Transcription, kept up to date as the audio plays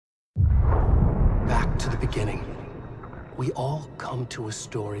to the beginning. We all come to a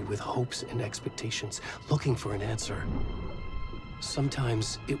story with hopes and expectations, looking for an answer.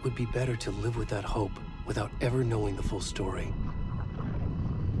 Sometimes it would be better to live with that hope without ever knowing the full story.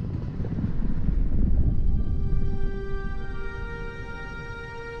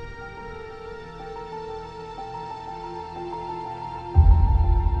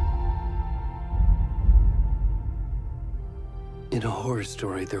 In a horror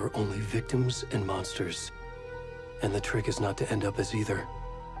story, there are only victims and monsters. And the trick is not to end up as either.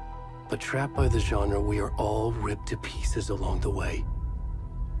 But trapped by the genre, we are all ripped to pieces along the way.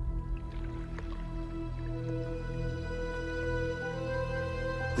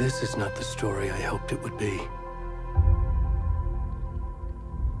 This is not the story I hoped it would be.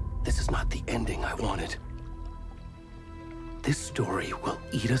 This is not the ending I wanted. This story will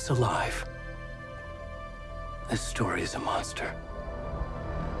eat us alive. This story is a monster.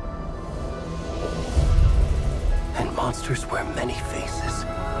 And monsters wear many faces.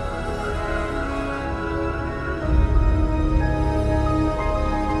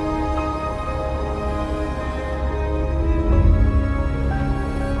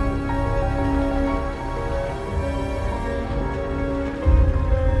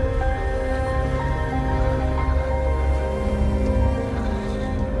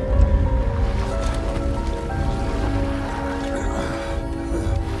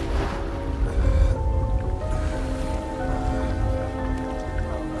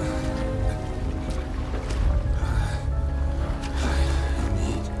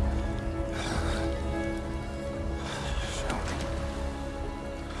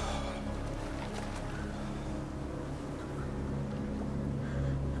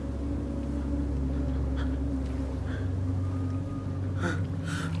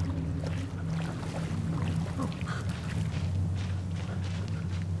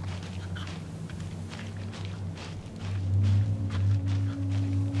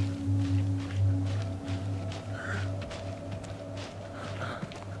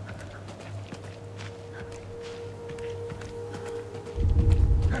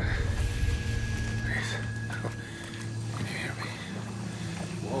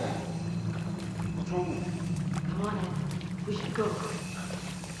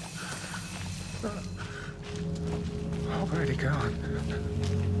 Where'd he go?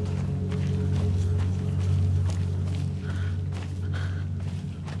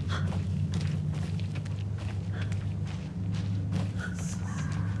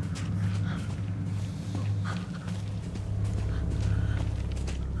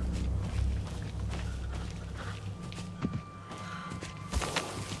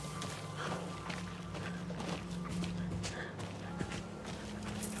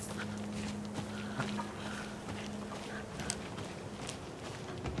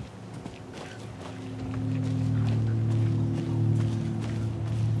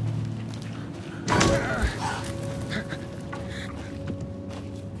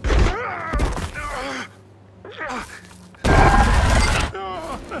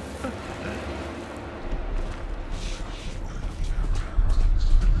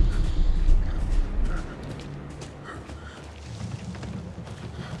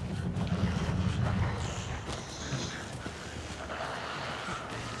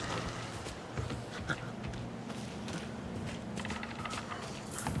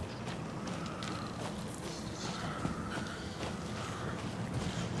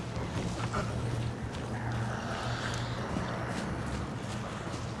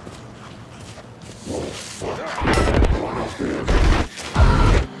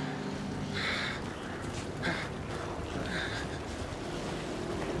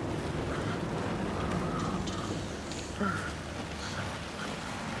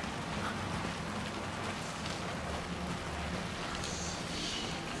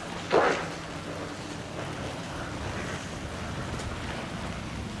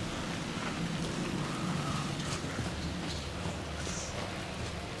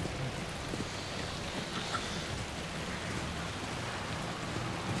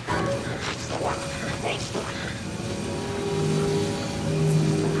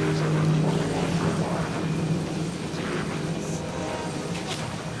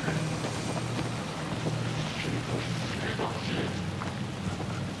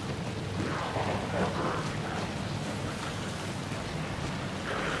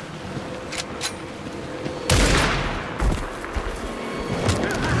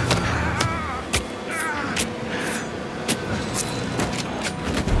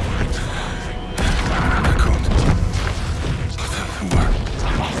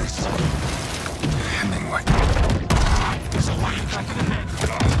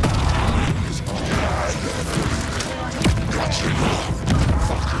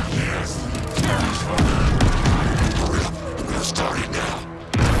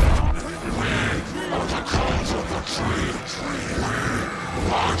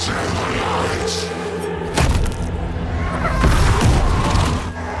 Where's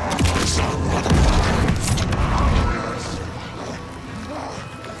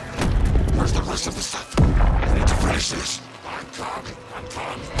the rest of the stuff? I need to finish this. I'm coming.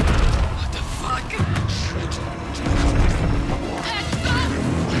 What the fuck? Shit. Stop!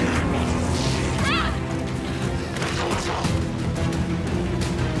 Run! Let's go.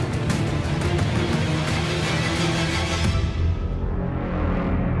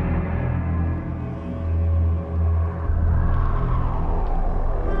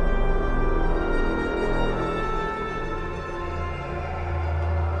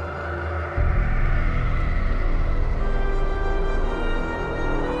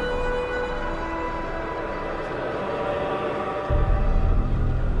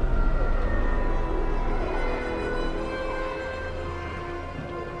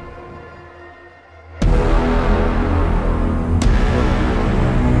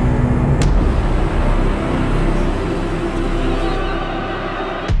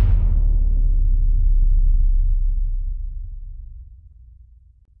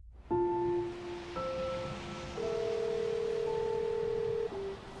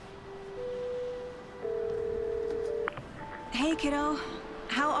 Hey, kiddo.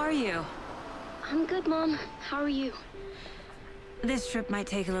 How are you? I'm good, Mom. How are you? This trip might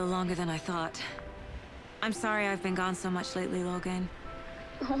take a little longer than I thought. I'm sorry I've been gone so much lately, Logan.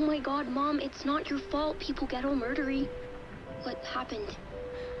 Oh my god, Mom, it's not your fault people get all murdery. What happened?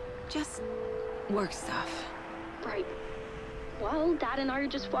 Just work stuff. Right. Well, Dad and I are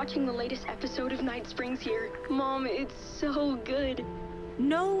just watching the latest episode of Night Springs here. Mom, it's so good.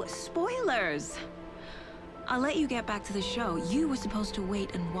 No spoilers! I'll let you get back to the show. You were supposed to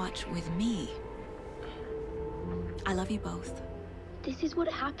wait and watch with me. I love you both. This is what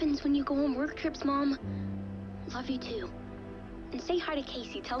happens when you go on work trips, Mom. Love you too. And say hi to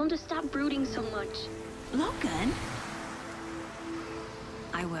Casey. Tell him to stop brooding so much. Logan?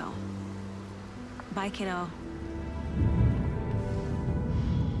 I will. Bye, kiddo.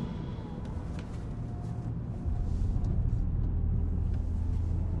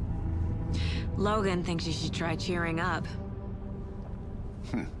 Logan thinks you should try cheering up.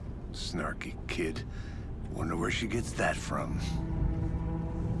 Snarky kid. Wonder where she gets that from.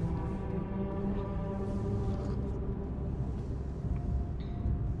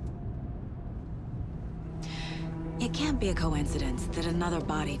 It can't be a coincidence that another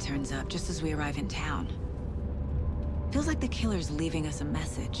body turns up just as we arrive in town. Feels like the killer's leaving us a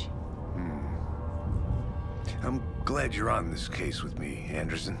message. I'm glad you're on this case with me,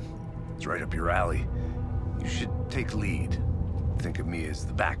 Anderson. It's right up your alley. You should take lead. Think of me as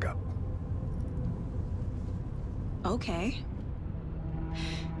the backup. Okay.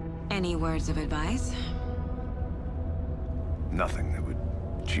 Any words of advice? Nothing that would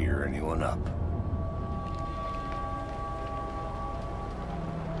cheer anyone up.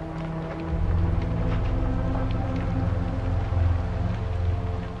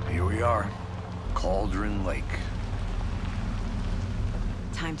 Here we are. Cauldron Lake.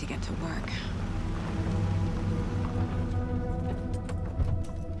 Time to get to work.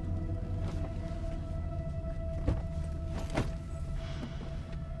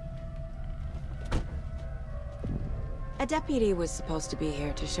 A deputy was supposed to be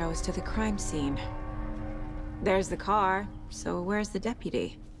here to show us to the crime scene. There's the car, so where's the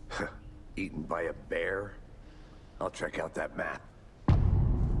deputy? Eaten by a bear? I'll check out that map.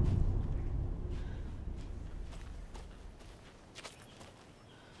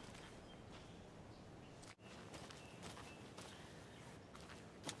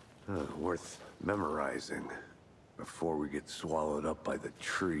 Worth memorizing before we get swallowed up by the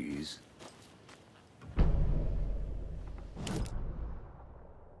trees.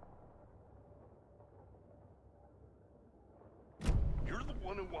 You're the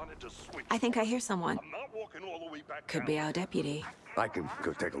one who wanted to switch. I think I hear someone. I'm not walking all the way back Could down. be our deputy. I can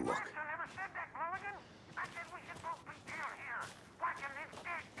go take a look. I never said that, Mulligan. I said we should both be down here, watching this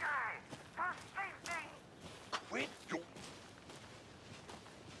dead guy. For safety. Quit your...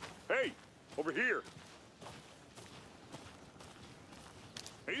 Hey, over here.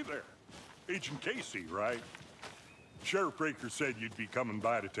 Hey there. Agent Casey, right? Sheriff Breaker said you'd be coming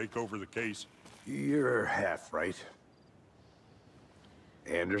by to take over the case. You're half right.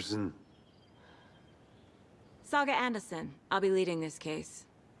 Anderson? Saga Anderson. I'll be leading this case.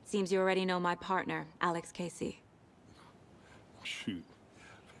 Seems you already know my partner, Alex Casey. Shoot.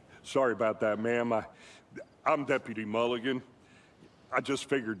 Sorry about that, ma'am. I'm Deputy Mulligan. I just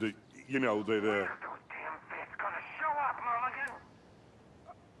figured that, you know, that, Those damn feds gonna show up, Mulligan.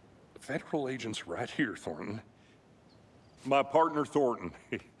 Federal agents right here, Thornton. My partner Thornton,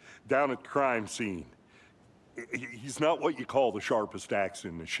 down at the crime scene. He's not what you call the sharpest axe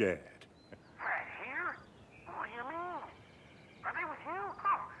in the shed. Right here? What do you mean? Are they with you?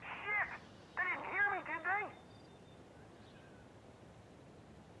 Oh, shit! They didn't hear me, did they?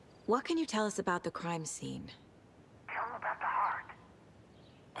 What can you tell us about the crime scene? Tell them about the heart.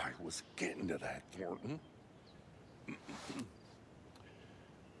 I was getting to that, Thornton.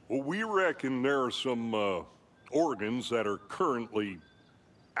 Well, we reckon there are some, organs that are currently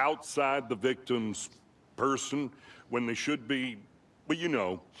outside the victim's person when they should be, well, you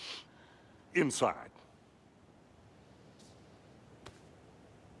know, inside.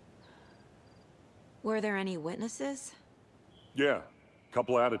 Were there any witnesses? Yeah, a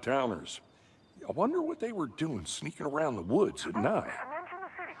couple out-of-towners. I wonder what they were doing sneaking around the woods at night. Mention the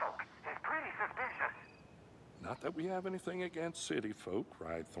city folk. It's pretty suspicious. Not that we have anything against city folk,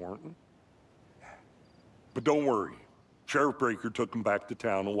 right, Thornton? But don't worry. Sheriff Breaker took him back to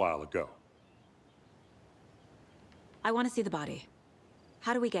town a while ago. I want to see the body.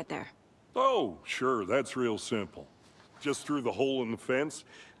 How do we get there? Oh, sure, that's real simple. Just through the hole in the fence,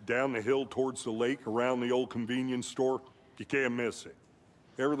 down the hill towards the lake, around the old convenience store. You can't miss it.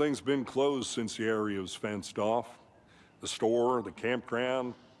 Everything's been closed since the area was fenced off. The store, the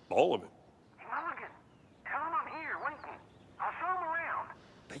campground, all of it. Mulligan, tell them I'm here waiting. I'll show them around.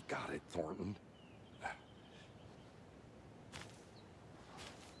 They got it, Thornton.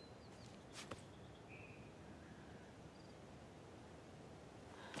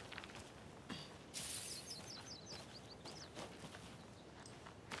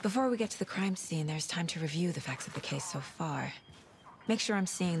 Before we get to the crime scene, there's time to review the facts of the case so far. Make sure I'm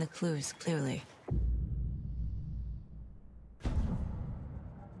seeing the clues clearly.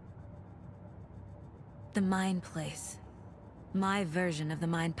 The Mind Place. My version of the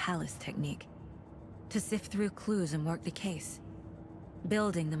Mind Palace technique. To sift through clues and work the case.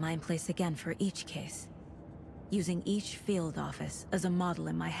 Building the Mind Place again for each case. Using each field office as a model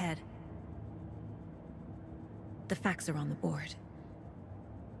in my head. The facts are on the board.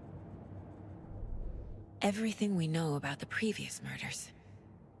 Everything we know about the previous murders.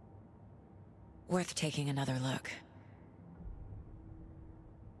 Worth taking another look.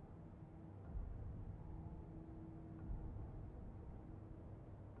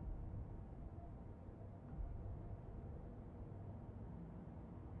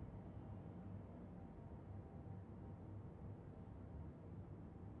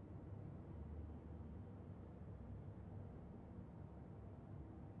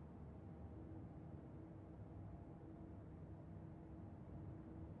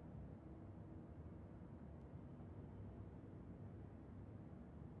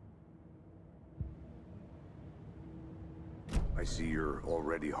 I see you're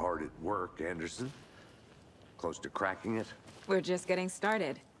already hard at work, Anderson. Close to cracking it? We're just getting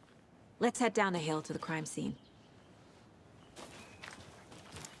started. Let's head down the hill to the crime scene.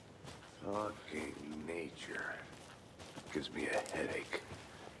 Fucking nature. Gives me a headache.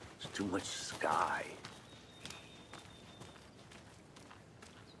 There's too much sky.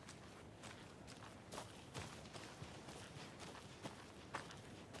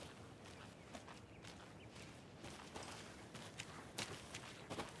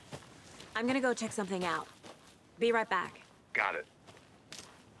 I'm gonna go check something out. Be right back. Got it.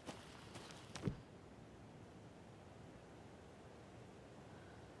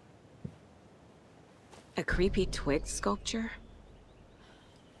 A creepy twig sculpture?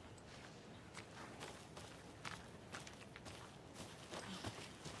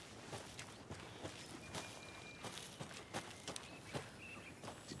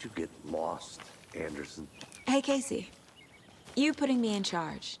 Did you get lost, Anderson? Hey, Casey. You putting me in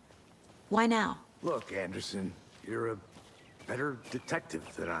charge. Why now? Look, Anderson, you're a better detective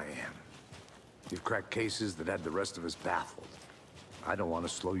than I am. You've cracked cases that had the rest of us baffled. I don't want to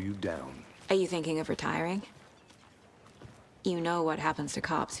slow you down. Are you thinking of retiring? You know what happens to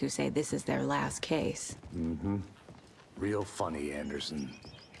cops who say this is their last case. Mm-hmm. Real funny, Anderson.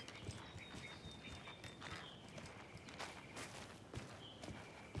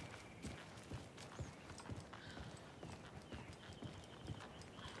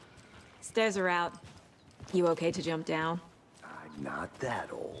 Stairs are out. You okay to jump down? I'm not that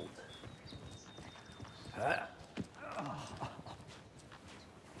old.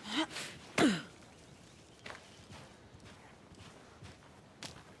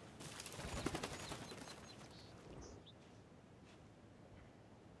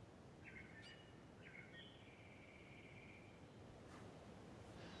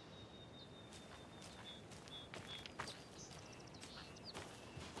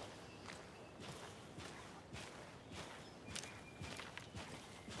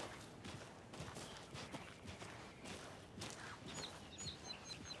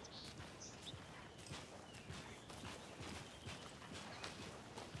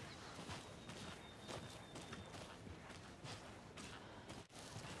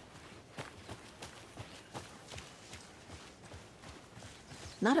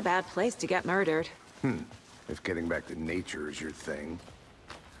 Not a bad place to get murdered. If getting back to nature is your thing.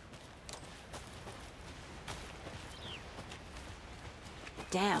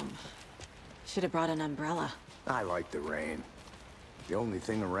 Damn. Should have brought an umbrella. I like the rain. The only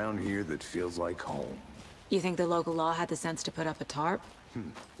thing around here that feels like home. You think the local law had the sense to put up a tarp?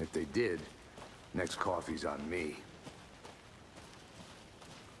 If they did, next coffee's on me.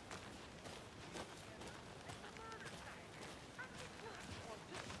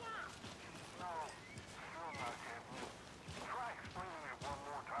 Try explaining it one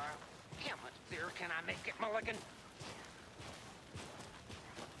more time. How much clearer can I make it, Mulligan?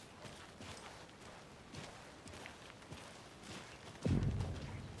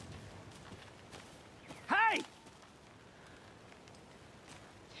 Hey!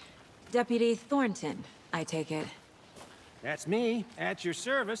 Deputy Thornton, I take it. That's me, at your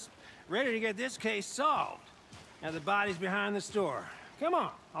service, ready to get this case solved. Now the body's behind the store. Come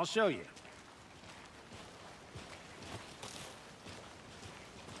on, I'll show you.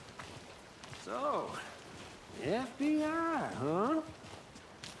 So, FBI, huh?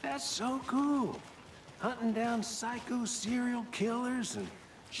 That's so cool. Hunting down psycho serial killers and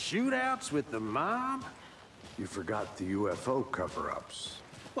shootouts with the mob. You forgot the UFO cover-ups.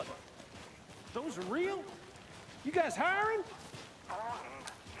 What? Those are real? You guys hiring? Thornton,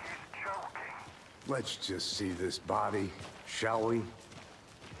 he's joking. Let's just see this body, shall we?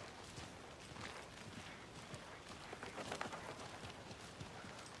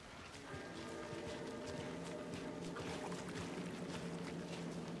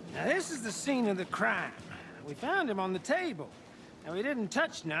 Now this is the scene of the crime. We found him on the table. And we didn't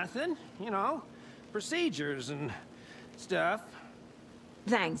touch nothing, you know, procedures and stuff.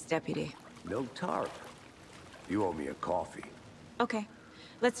 Thanks, Deputy. No tarp. You owe me a coffee. Okay.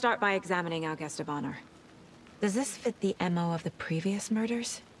 Let's start by examining our guest of honor. Does this fit the MO of the previous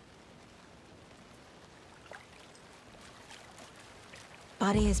murders?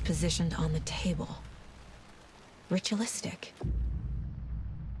 Body is positioned on the table. Ritualistic.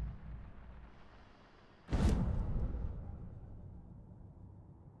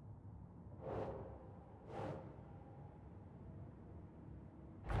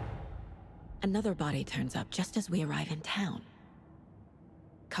 Another body turns up just as we arrive in town.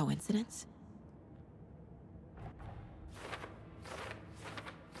 Coincidence?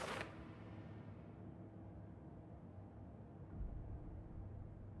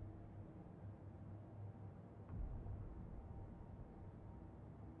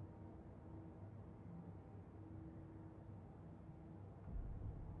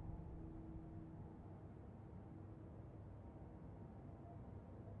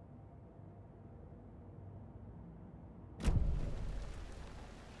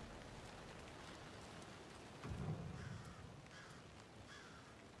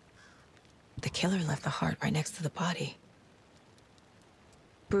 The killer left the heart right next to the body.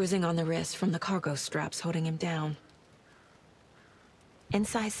 Bruising on the wrist from the cargo straps holding him down.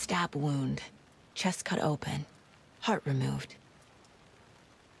 Incised stab wound. Chest cut open. Heart removed.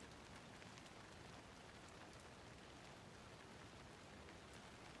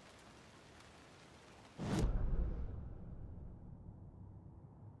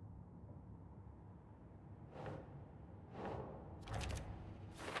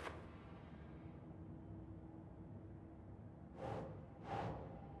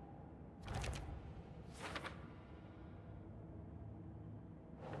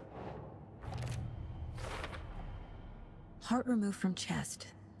 Heart removed from chest,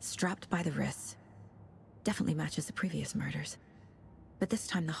 strapped by the wrists. Definitely matches the previous murders. But this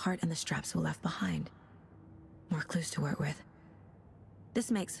time the heart and the straps were left behind. More clues to work with.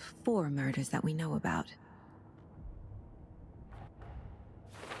 This makes 4 murders that we know about.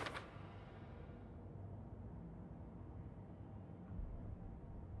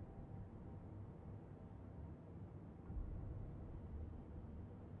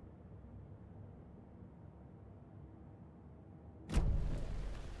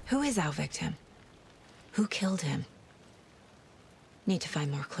 Who is our victim? Who killed him? Need to find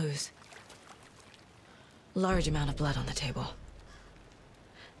more clues. Large amount of blood on the table.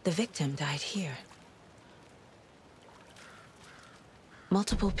 The victim died here.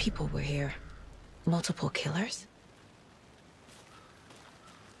 Multiple people were here. Multiple killers?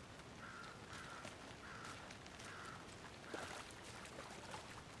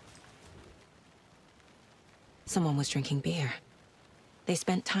 Someone was drinking beer. They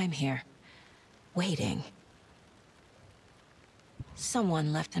spent time here, waiting.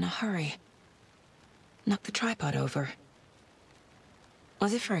 Someone left in a hurry. Knocked the tripod over.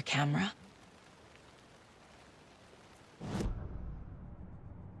 Was it for a camera?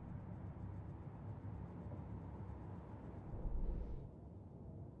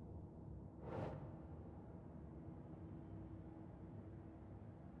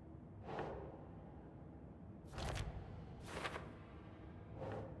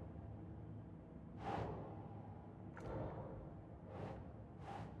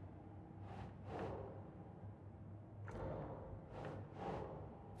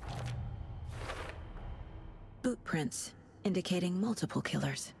 Boot prints, indicating multiple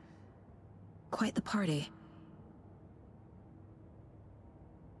killers. Quite the party.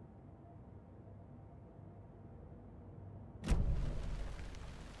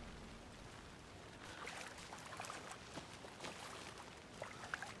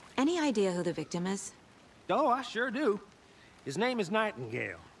 Any idea who the victim is? Oh, I sure do. His name is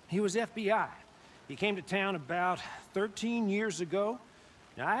Nightingale. He was FBI. He came to town about 13 years ago.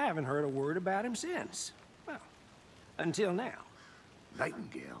 Now, I haven't heard a word about him since. Well, until now.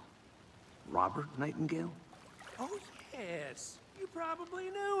 Nightingale? Robert Nightingale? Oh, yes. You probably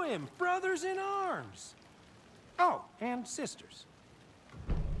knew him. Brothers in arms. Oh, and sisters.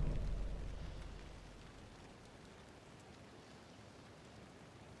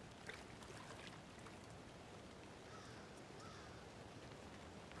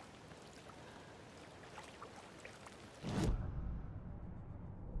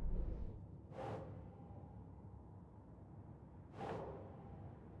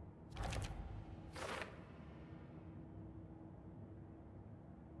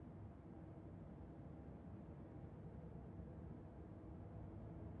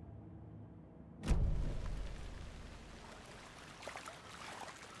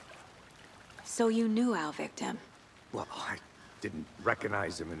 So you knew our victim? Well, I didn't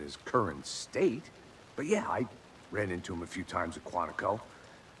recognize him in his current state. But yeah, I ran into him a few times at Quantico.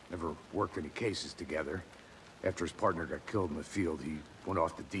 Never worked any cases together. After his partner got killed in the field, he went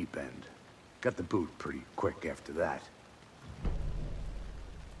off the deep end. Got the boot pretty quick after that.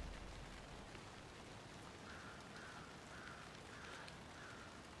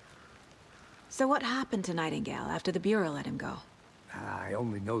 So what happened to Nightingale after the Bureau let him go? I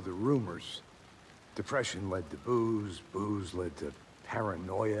only know the rumors. Depression led to booze, booze led to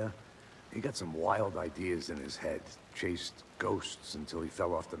paranoia. He got some wild ideas in his head, chased ghosts until he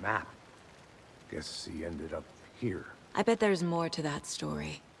fell off the map. Guess he ended up here. I bet there's more to that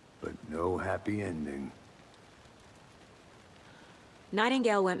story. But no happy ending.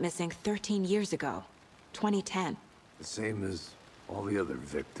 Nightingale went missing 13 years ago, 2010. The same as all the other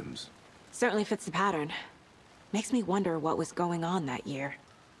victims. Certainly fits the pattern. Makes me wonder what was going on that year.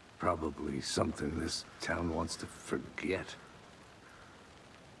 Probably something this town wants to forget.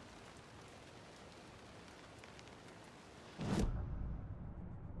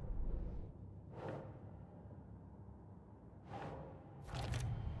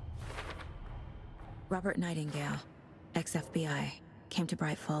 Robert Nightingale, ex-FBI, came to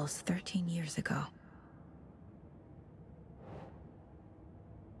Bright Falls 13 years ago.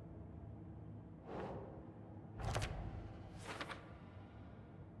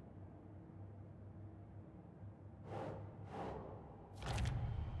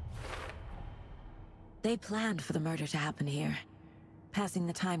 They planned for the murder to happen here, passing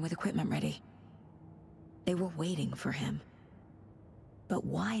the time with equipment ready. They were waiting for him. But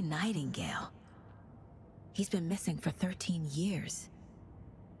why Nightingale? He's been missing for 13 years.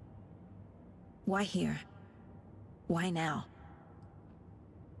 Why here? Why now?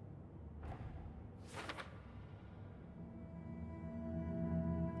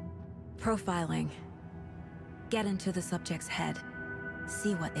 Profiling. Get into the subject's head.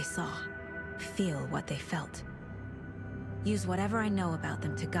 See what they saw. Feel what they felt. Use whatever I know about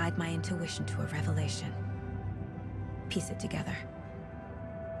them to guide my intuition to a revelation. Piece it together.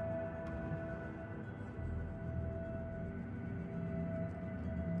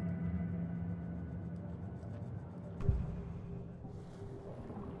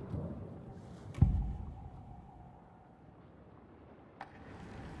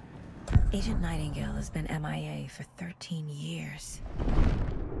 Agent Nightingale has been MIA for 13 years.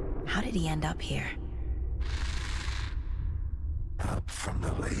 How did he end up here? Up from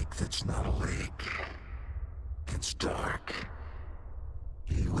the lake that's not a lake. It's dark.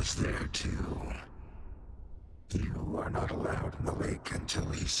 He was there too. You are not allowed in the lake until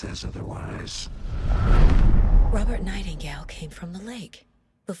he says otherwise. Robert Nightingale came from the lake,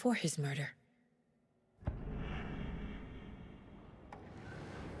 before his murder.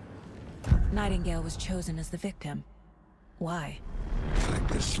 Nightingale was chosen as the victim. Why? Flick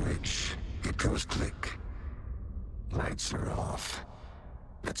the switch, it goes click. Lights are off,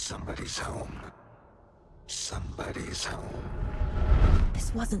 but somebody's home. Somebody's home.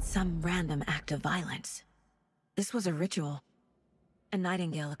 This wasn't some random act of violence. This was a ritual. And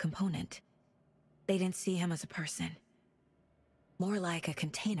Nightingale a component. They didn't see him as a person. More like a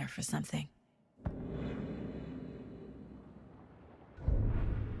container for something.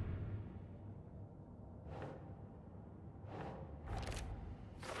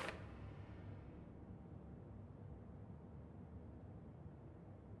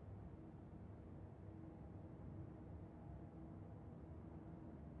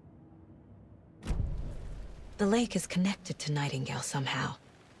 The lake is connected to Nightingale somehow.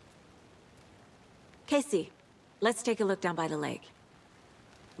 Casey, let's take a look down by the lake.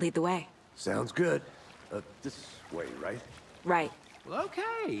 Lead the way. Sounds good. This way, right? Right. Well,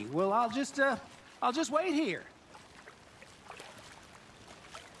 okay. Well, I'll just wait here.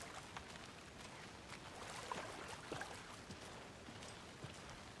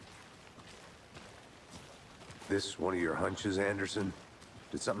 This one of your hunches, Anderson?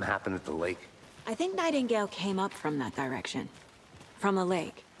 Did something happen at the lake? I think Nightingale came up from that direction. From the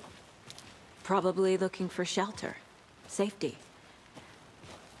lake. Probably looking for shelter. Safety.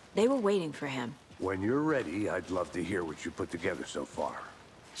 They were waiting for him. When you're ready, I'd love to hear what you put together so far.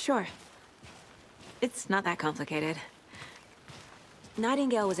 Sure. It's not that complicated.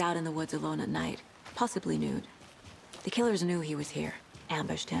 Nightingale was out in the woods alone at night, possibly nude. The killers knew he was here,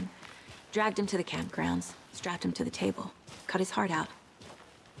 ambushed him, dragged him to the campgrounds, strapped him to the table, cut his heart out.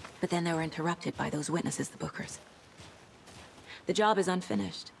 But then they were interrupted by those witnesses, the Bookers. The job is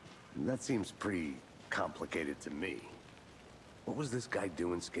unfinished. That seems pretty complicated to me. What was this guy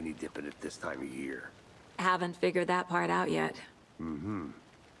doing skinny dipping at this time of year? Haven't figured that part out yet. Mm-hmm.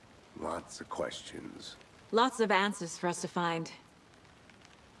 Lots of questions. Lots of answers for us to find.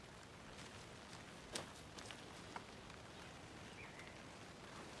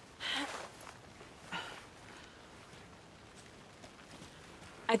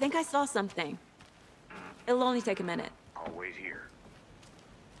 I think I saw something. It'll only take a minute. I'll wait here.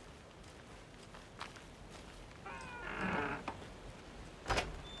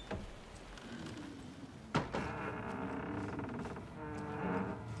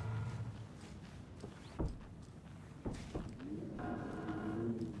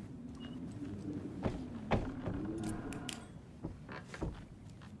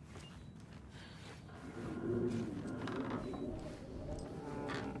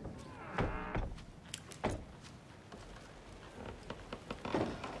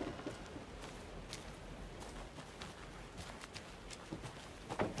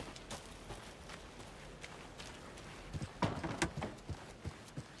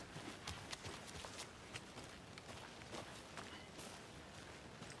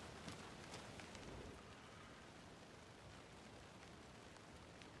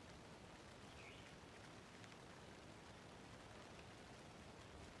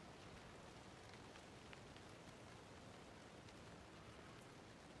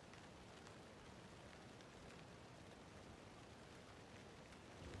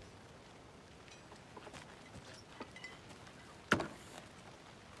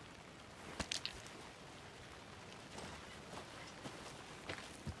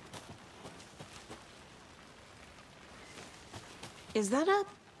 Is that a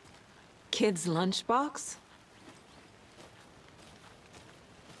kid's lunchbox?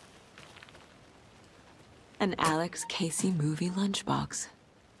 An Alex Casey movie lunchbox.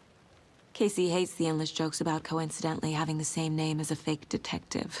 Casey hates the endless jokes about coincidentally having the same name as a fake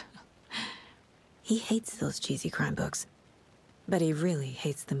detective. He hates those cheesy crime books, but he really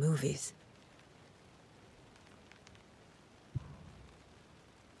hates the movies.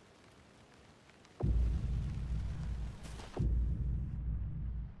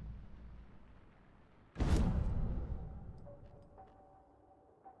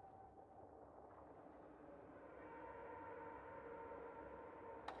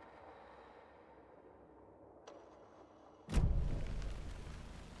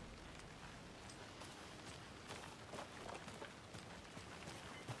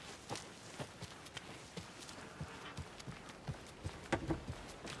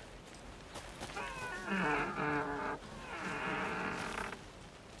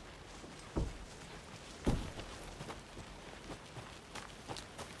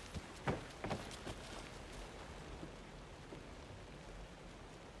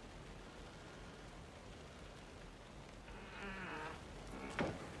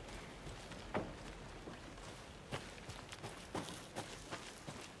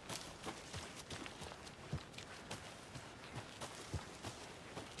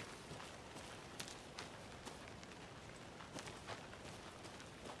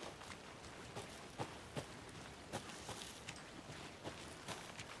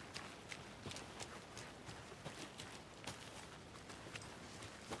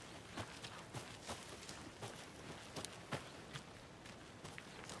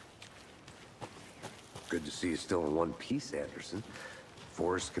 Good to see you still in one piece, Anderson.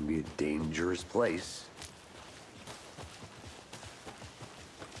 Forest can be a dangerous place.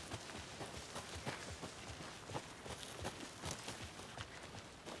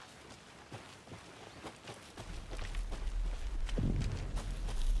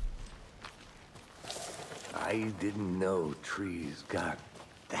 I I didn't know trees got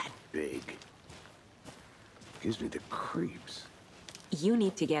that big. Gives me the creeps. You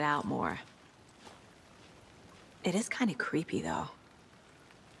need to get out more. It is kind of creepy, though.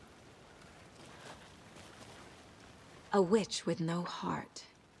 A witch with no heart.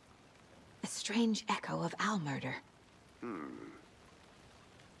 A strange echo of owl murder.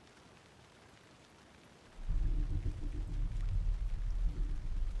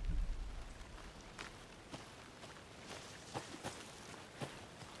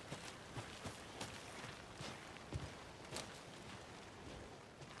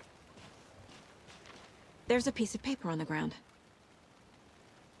 There's a piece of paper on the ground.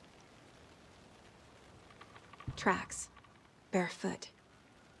 Tracks. Barefoot.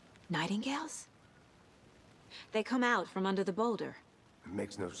 Nightingales? They come out from under the boulder. It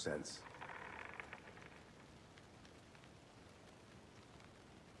makes no sense.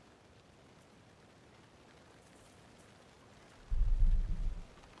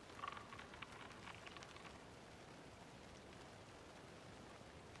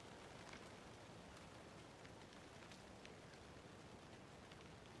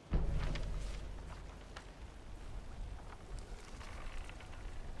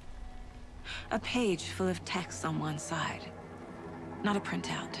 A page full of text on one side. Not a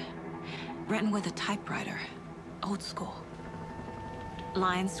printout. Written with a typewriter. Old school.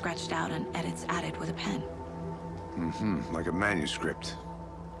 Lines scratched out and edits added with a pen. Like a manuscript.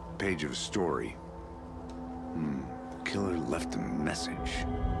 Page of a story. The killer left a message.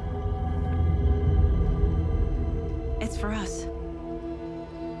 It's for us.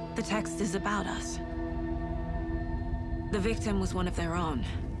 The text is about us. The victim was one of their own.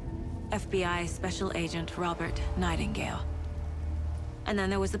 FBI Special Agent Robert Nightingale. And then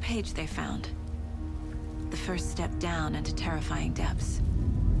there was the page they found. The first step down into terrifying depths.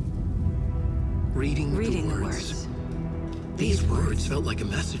 Reading the words. These words felt like a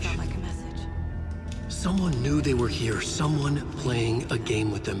message. Felt like a message. Someone knew they were here. Someone playing a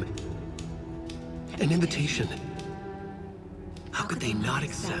game with them. An invitation. How could they not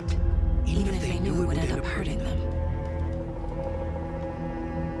accept? Even if they knew it would end up hurting them.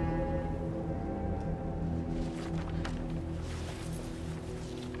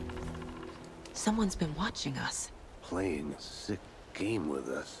 Someone's been watching us. Playing a sick game with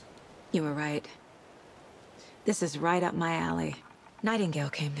us. You were right. This is right up my alley. Nightingale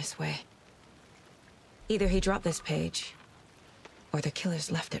came this way. Either he dropped this page, or the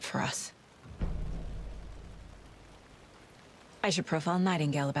killers left it for us. I should profile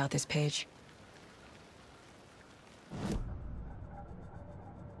Nightingale about this page.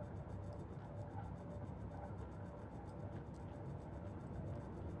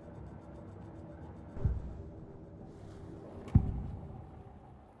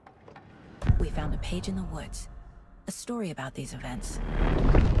 We found a page in the woods. A story about these events.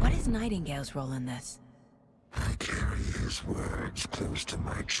 What is Nightingale's role in this? I carry his words close to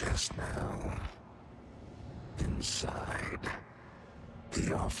my chest now. Inside,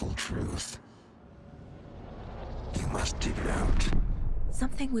 the awful truth. You must dig it out.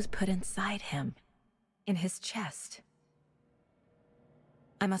 Something was put inside him. In his chest.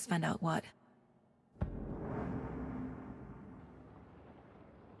 I must find out what.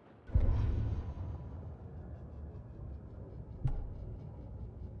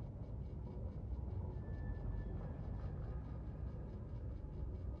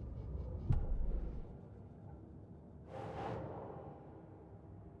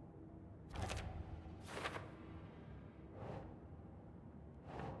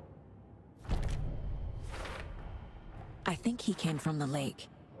 I think he came from the lake.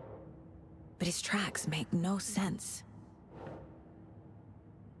 But his tracks make no sense.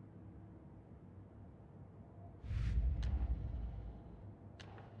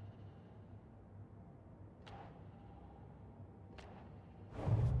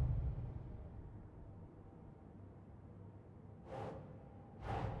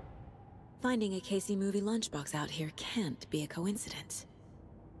 Finding a Casey movie lunchbox out here can't be a coincidence.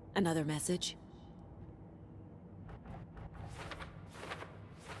 Another message.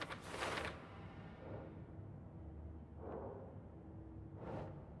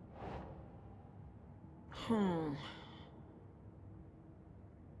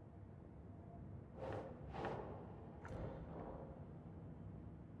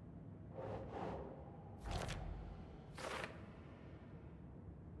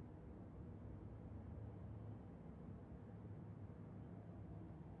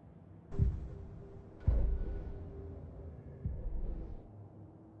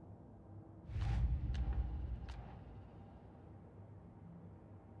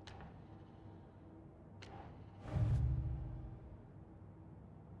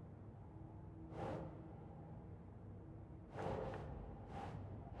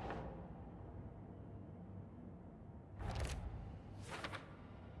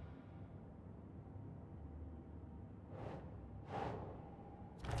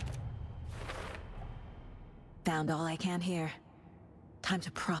 sound all I can hear. Time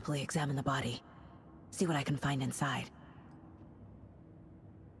to properly examine the body. See what I can find inside.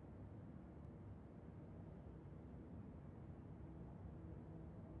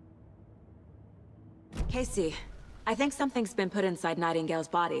 Casey, I think something's been put inside Nightingale's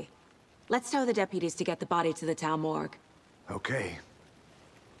body. Let's tell the deputies to get the body to the town morgue. Okay.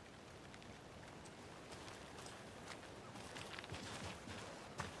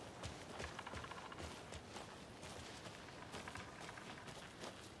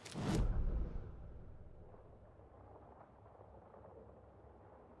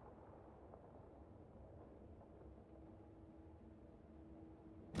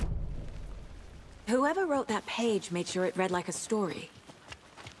 Whoever wrote that page made sure it read like a story.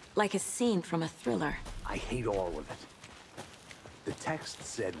 Like a scene from a thriller. I hate all of it. The text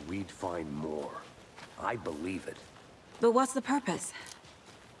said we'd find more. I believe it. But what's the purpose?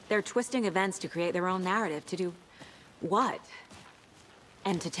 They're twisting events to create their own narrative to do... what?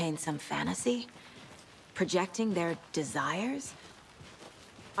 Entertain some fantasy? Projecting their desires?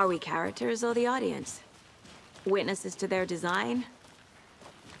 Are we characters or the audience? Witnesses to their design?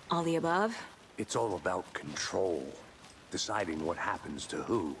 All the above? It's all about control. Deciding what happens to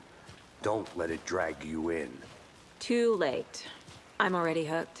who. Don't let it drag you in. Too late. I'm already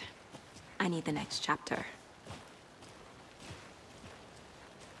hooked. I need the next chapter.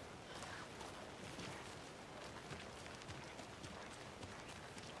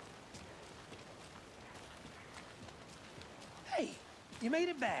 Hey, you made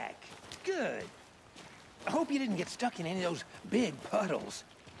it back. Good. I hope you didn't get stuck in any of those big puddles.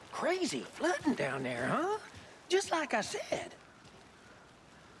 Crazy flooding down there, huh? Just like I said.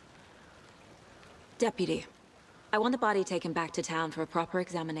 Deputy, I want the body taken back to town for a proper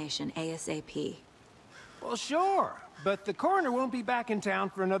examination, ASAP. Well, sure. But the coroner won't be back in town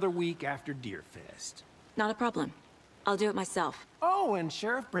for another week after Deerfest. Not a problem. I'll do it myself. Oh, and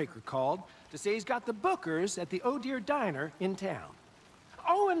Sheriff Breaker called to say he's got the Bookers at the Oh Dear Diner in town.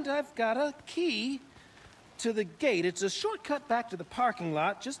 Oh, and I've got a key to the gate. It's a shortcut back to the parking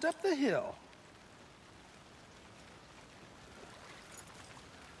lot just up the hill.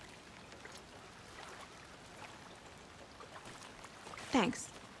 Thanks.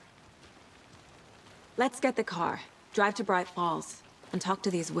 Let's get the car, drive to Bright Falls, and talk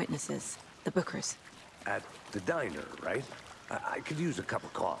to these witnesses, the Bookers. At the diner, right? I could use a cup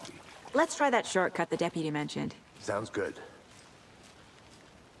of coffee. Let's try that shortcut the deputy mentioned. Sounds good.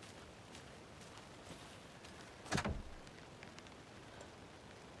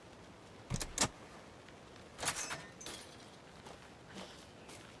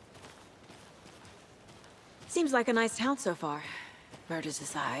 Seems like a nice town so far. Murders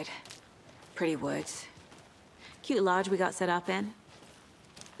aside. Pretty woods. Cute lodge we got set up in.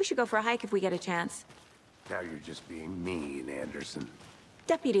 We should go for a hike if we get a chance. Now you're just being mean, Anderson.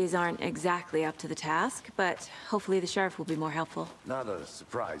 Deputies aren't exactly up to the task, but hopefully the sheriff will be more helpful. Not a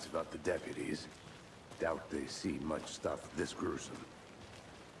surprise about the deputies. Doubt they see much stuff this gruesome.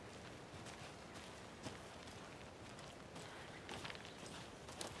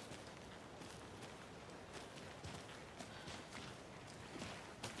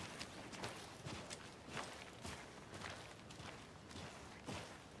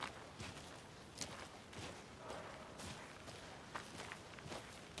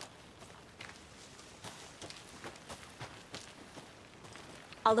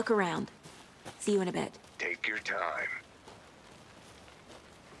 I'll look around. See you in a bit. Take your time.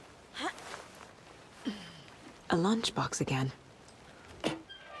 A lunchbox again.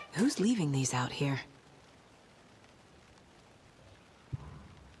 Who's leaving these out here?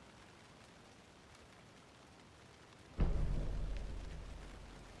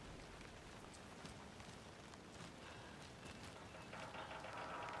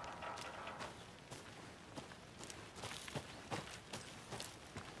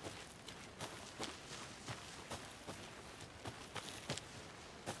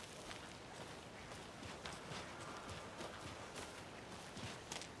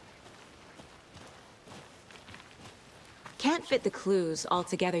 Can't fit the clues all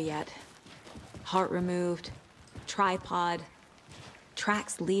together yet. Heart removed, tripod,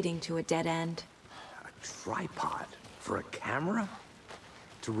 tracks leading to a dead end. A tripod? For a camera?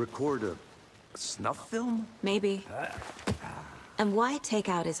 To record a snuff film? Maybe. And why take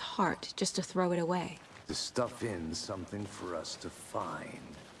out his heart just to throw it away? To stuff in something for us to find.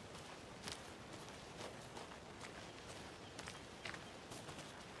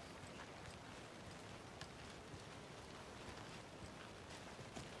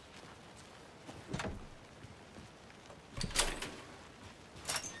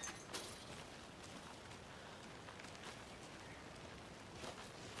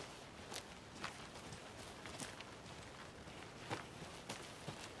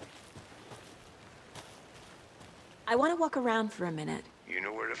 I want to walk around for a minute. You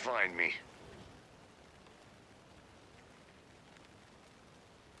know where to find me.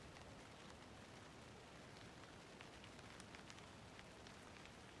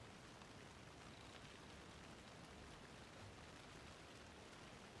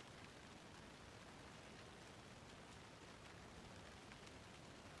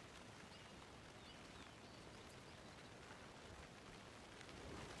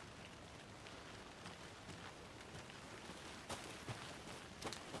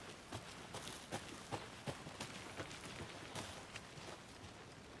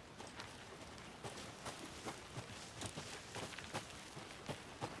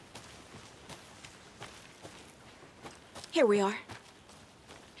 Here we are.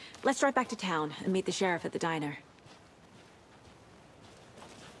 Let's drive back to town and meet the sheriff at the diner.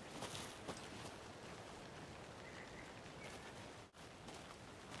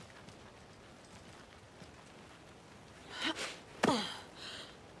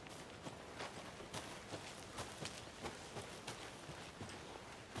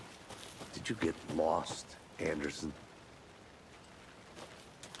 Did you get lost, Anderson?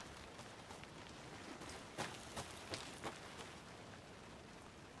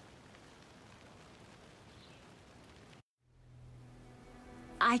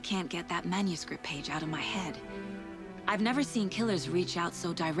 I can't get that manuscript page out of my head. I've never seen killers reach out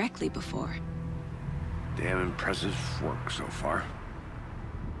so directly before. Damn impressive work so far.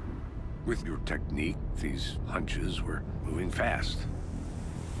 With your technique, these hunches were moving fast.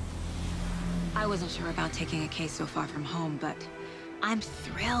 I wasn't sure about taking a case so far from home, but I'm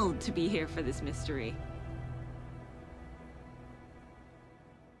thrilled to be here for this mystery.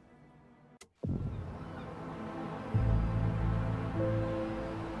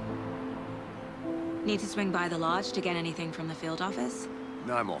 Need to swing by the lodge to get anything from the field office?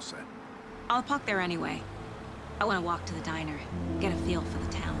 No, I'm all set. I'll park there anyway. I want to walk to the diner, get a feel for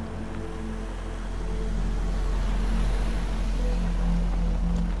the town.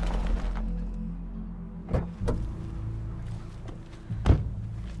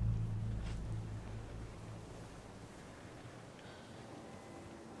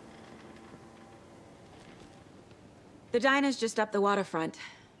 The diner's just up the waterfront.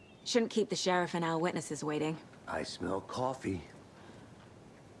 Shouldn't keep the sheriff and our witnesses waiting. I smell coffee.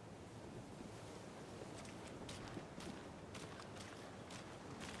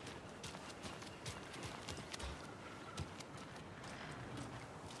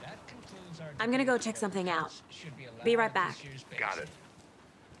 I'm gonna go check something out. Be right back. Got it.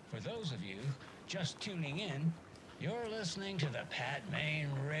 For those of you just tuning in, you're listening to the Pat Maine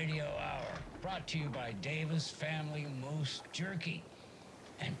Radio Hour, brought to you by Davis Family Moose Jerky.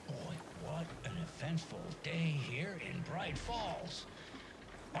 And boy, what an eventful day here in Bright Falls.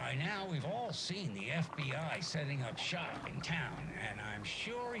 By now, we've all seen the FBI setting up shop in town, and I'm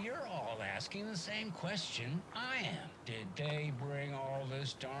sure you're all asking the same question I am. Did they bring all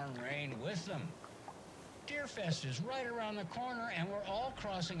this darn rain with them? Deerfest is right around the corner, and we're all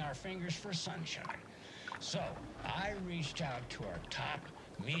crossing our fingers for sunshine. So, I reached out to our top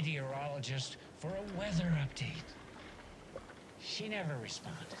meteorologist for a weather update. She never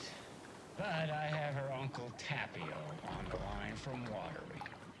responded. But I have her Uncle Tapio on the line from Watery.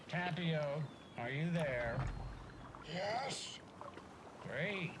 Tapio, are you there? Yes?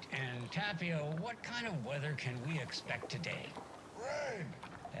 Great. And Tapio, what kind of weather can we expect today? Rain.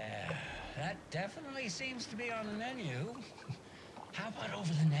 That definitely seems to be on the menu. How about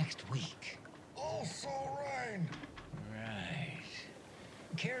over the next week? Also rain. Right.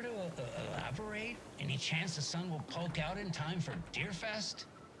 Care to elaborate? Any chance the sun will poke out in time for Deerfest?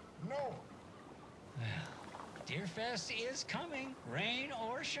 No. Well, Deerfest is coming, rain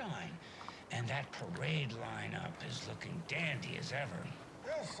or shine. And that parade lineup is looking dandy as ever.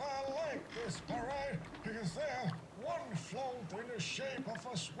 Yes, I like this parade because they're one float in the shape of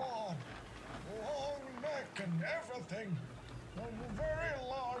a swan. Long neck and everything. A very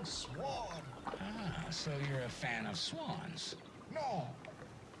large swan. Ah, so you're a fan of swans. No.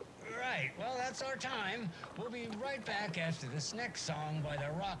 Right, well, that's our time. We'll be right back after this next song by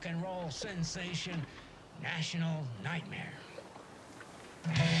the rock and roll sensation, National Nightmare.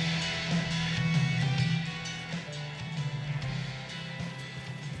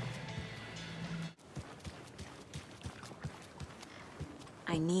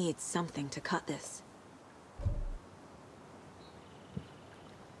 I need something to cut this.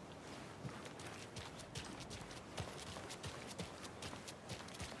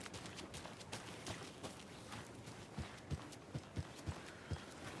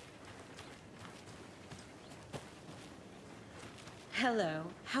 Hello,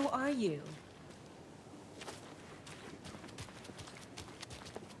 how are you?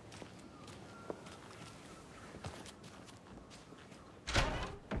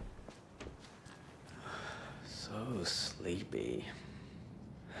 be.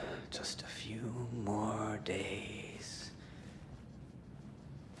 Just a few more days.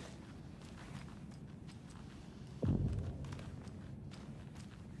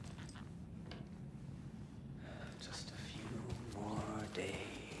 Just a few more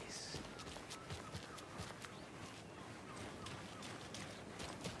days.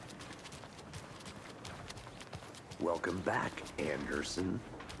 Welcome back, Anderson.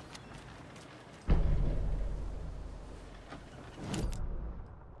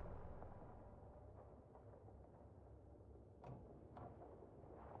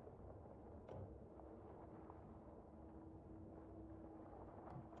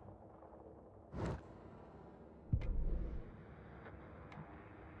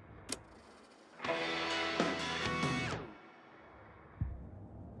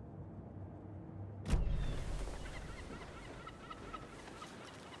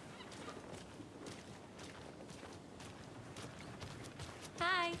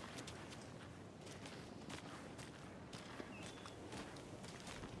 Hi.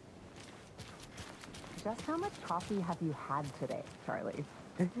 Just how much coffee have you had today, Charlie?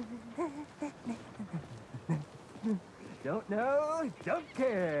 Don't know, don't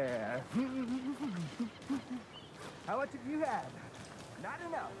care. How much have you had? Not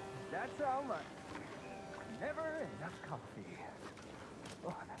enough. That's how much. Never enough coffee.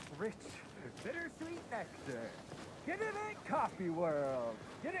 Oh, that's rich, bittersweet nectar. Get it in Coffee World.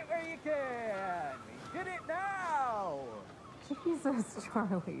 Get it where you can. Get it now. Jesus,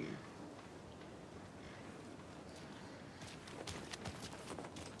 Charlie.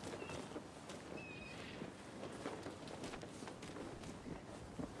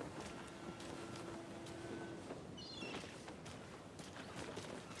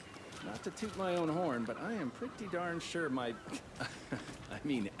 Not to toot my own horn, but I am pretty darn sure my,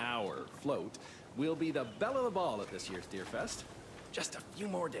 our float will be the belle of the ball at this year's Deer Fest. Just a few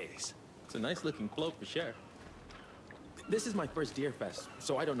more days. It's a nice looking float for sure. This is my first Deer Fest,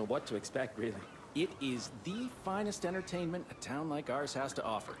 so I don't know what to expect, really. It is the finest entertainment a town like ours has to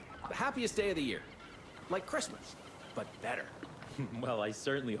offer. The happiest day of the year. Like Christmas, but better. Well, I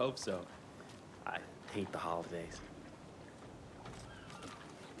certainly hope so. I hate the holidays.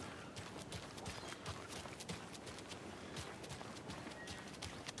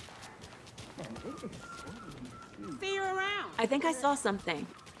 See you around. I think I saw something.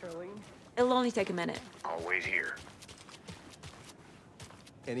 It'll only take a minute. I'll wait here.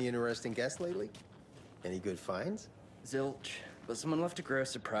 Any interesting guests lately? Any good finds? Zilch, but someone left a gross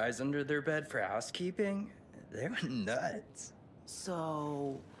surprise under their bed for housekeeping. They were nuts.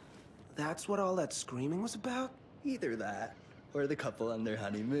 So, that's what all that screaming was about? Either that, or the couple on their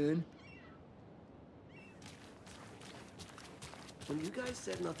honeymoon. When you guys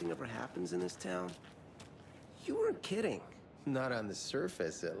said nothing ever happens in this town, you weren't kidding. Not on the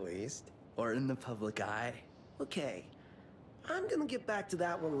surface, at least. Or in the public eye. Okay, I'm gonna get back to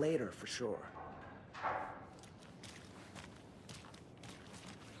that one later for sure.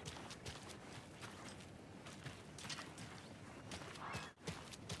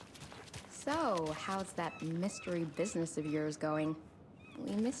 So, how's that mystery business of yours going?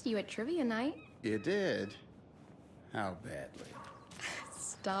 We missed you at trivia night. You did? How badly?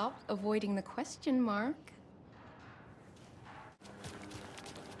 Stop avoiding the question, Mark.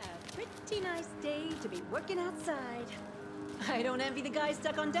 A pretty nice day to be working outside. I don't envy the guy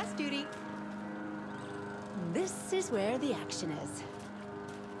stuck on desk duty. This is where the action is.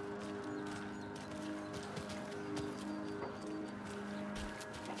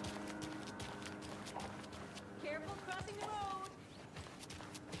 Careful crossing the road.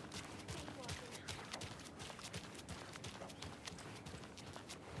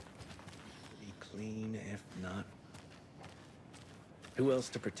 Be clean, if not. Who else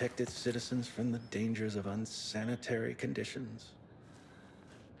to protect its citizens from the dangers of unsanitary conditions?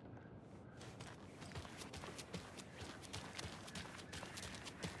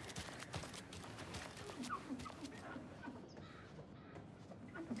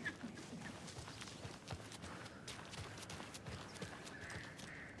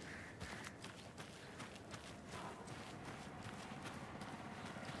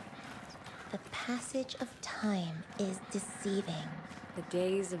 The passage of time is deceiving. The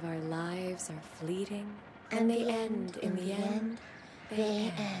days of our lives are fleeting, And they end in the end.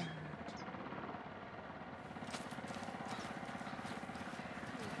 They end.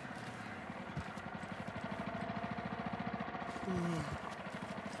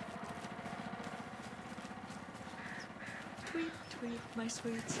 Tweet, tweet, my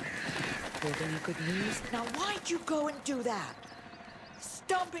sweets. Heard any good news? Now, why'd you go and do that?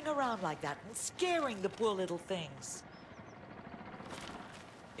 Stomping around like that and scaring the poor little things.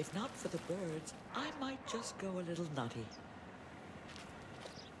 If not for the birds, I might just go a little nutty.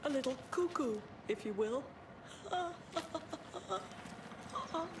 A little cuckoo, if you will.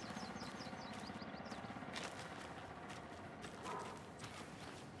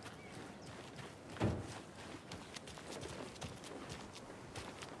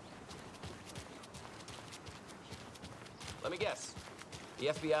 Let me guess. The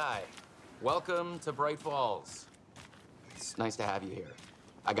FBI. Welcome to Bright Falls. It's nice to have you here.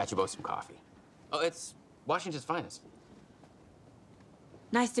 I got you both some coffee. Oh, it's Washington's finest.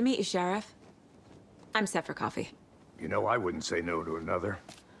 Nice to meet you, Sheriff. I'm set for coffee. You know, I wouldn't say no to another.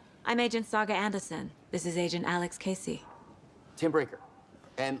 I'm Agent Saga Anderson. This is Agent Alex Casey. Tim Breaker.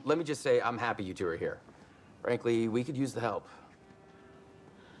 And let me just say, I'm happy you two are here. Frankly, we could use the help.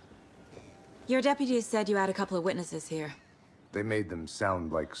 Your deputies said you had a couple of witnesses here. They made them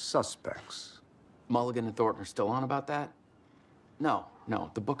sound like suspects. Mulligan and Thornton are still on about that? No,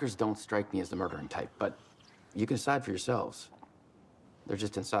 the Bookers don't strike me as the murdering type, but you can decide for yourselves. They're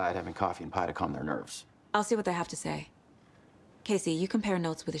just inside having coffee and pie to calm their nerves. I'll see what they have to say. Casey, you compare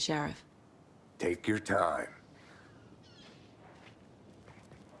notes with the sheriff. Take your time.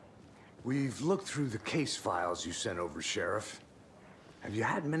 We've looked through the case files you sent over, Sheriff. Have you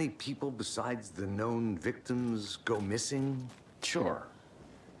had many people besides the known victims go missing? Sure.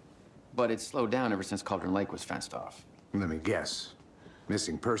 But it's slowed down ever since Cauldron Lake was fenced off. Let me guess.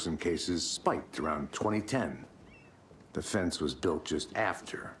 Missing person cases spiked around 2010. The fence was built just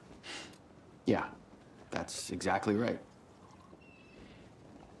after. Yeah, that's exactly right.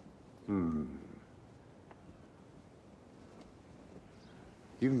 You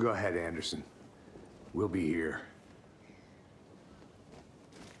can go ahead, Anderson. We'll be here.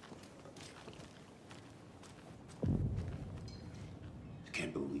 I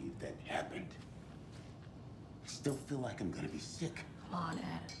can't believe that happened. I still feel like I'm gonna be sick. Come on,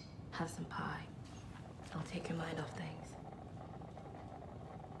 Ed. Have some pie. I'll take your mind off things.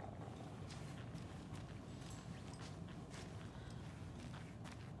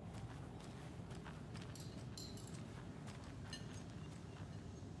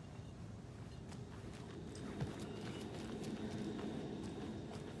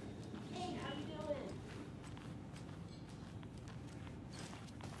 Hey, how you doing?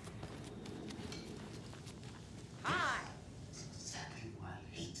 Hi. That's exactly why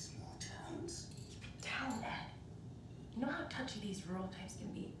I hate small towns. Down, Ed. You know how touchy these rural types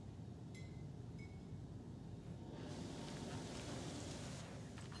can be.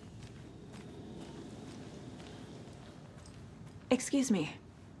 Excuse me.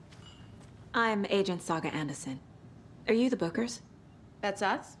 I'm Agent Saga Anderson. Are you the Bookers? That's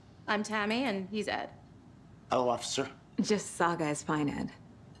us. I'm Tammy, and he's Ed. Hello, officer. Just Saga is fine, Ed.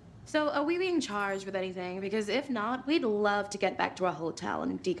 So, are we being charged with anything? Because if not, we'd love to get back to our hotel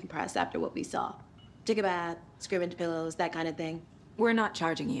and decompress after what we saw. Take a bath, scream into pillows, that kind of thing. We're not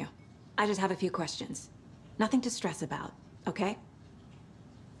charging you. I just have a few questions. Nothing to stress about, okay?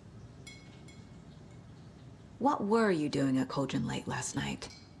 What were you doing at Cauldron Lake last night?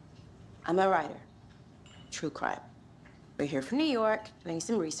 I'm a writer. True crime. We're here from New York, doing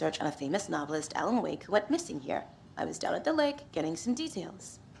some research on a famous novelist, Alan Wake, who went missing here. I was down at the lake, getting some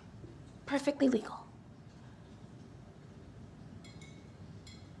details. Perfectly legal.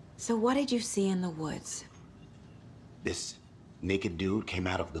 So what did you see in the woods? This naked dude came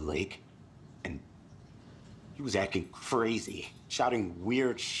out of the lake, and he was acting crazy, shouting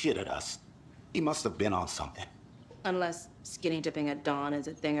weird shit at us. He must have been on something. Unless skinny dipping at dawn is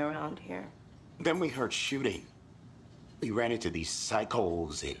a thing around here. Then we heard shooting. We ran into these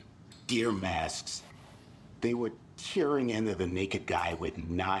psychos in deer masks. They were tearing into the naked guy with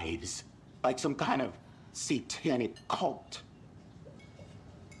knives, like some kind of satanic cult.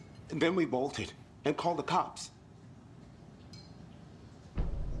 And then we bolted and called the cops.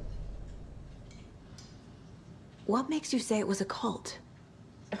 What makes you say it was a cult?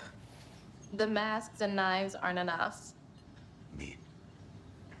 The masks and knives aren't enough.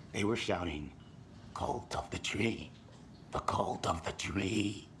 They were shouting, "Cult of the tree, the cult of the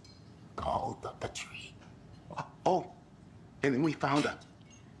tree, cult of the tree." Oh, and then we found it.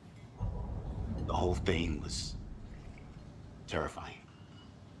 The whole thing was terrifying.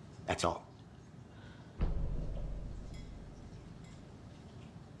 That's all.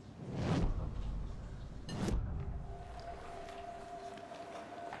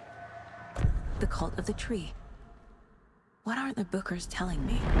 The cult of the tree. What aren't the Bookers telling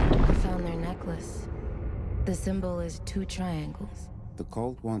me? I found their necklace. The symbol is 2 triangles. The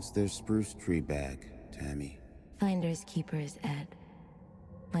cult wants their spruce tree back, Tammy. Finders keepers, Ed.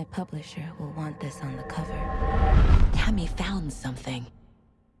 My publisher will want this on the cover. Tammy found something.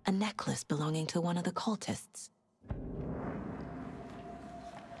 A necklace belonging to one of the cultists.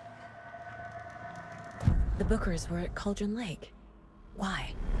 The Bookers were at Cauldron Lake.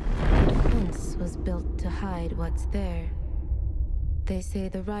 Why? The fence was built to hide what's there. They say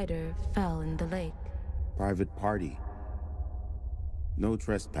the rider fell in the lake. Private party. No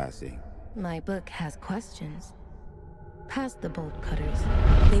trespassing. My book has questions. Past the bolt cutters.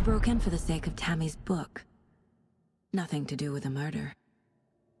 They broke in for the sake of Tammy's book. Nothing to do with a murder.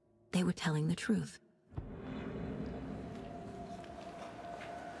 They were telling the truth.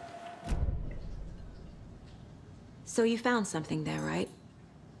 So you found something there, right?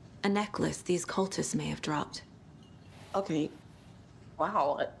 A necklace these cultists may have dropped. Okay.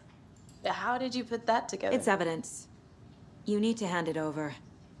 Wow. How did you put that together? It's evidence. You need to hand it over.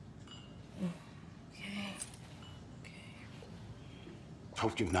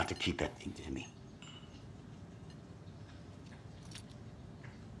 Told you not to keep that thing, Tammy.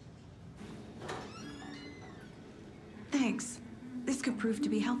 Thanks. This could prove to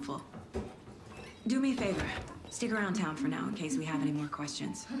be helpful. Do me a favor. Stick around town for now in case we have any more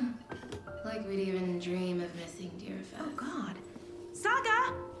questions. Like we'd even dream of missing Deerfest. Oh, God.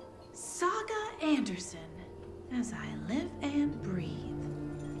 Saga! Saga Anderson. As I live and breathe.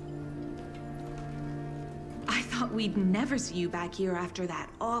 I thought we'd never see you back here after that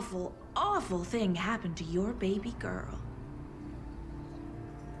awful, awful thing happened to your baby girl.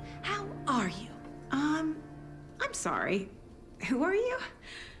 How are you? I'm sorry. Who are you?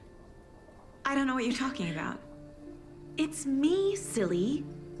 I don't know what you're talking about. It's me, silly.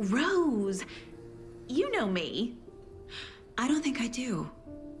 Rose. You know me. I don't think I do.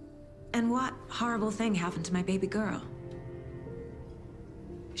 And what horrible thing happened to my baby girl?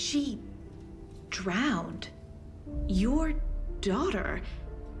 She drowned. Your daughter.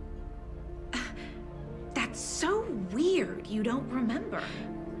 That's so weird you don't remember.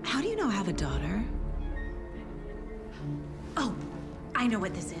 How do you know I have a daughter? Oh, I know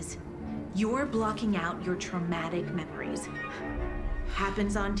what this is. You're blocking out your traumatic memories.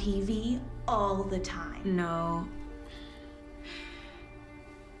 Happens on TV all the time. No.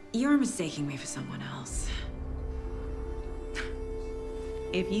 You're mistaking me for someone else.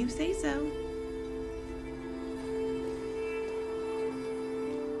 If you say so.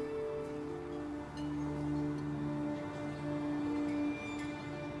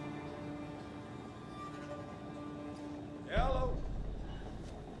 Hello.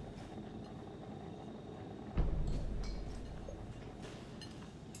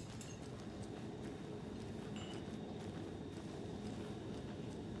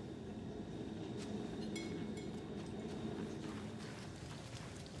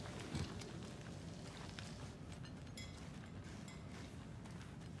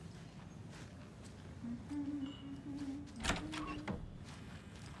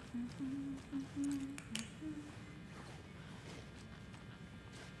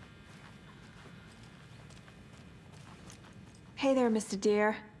 Hey there, Mr.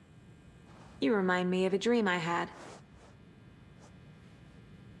 Deer. You remind me of a dream I had.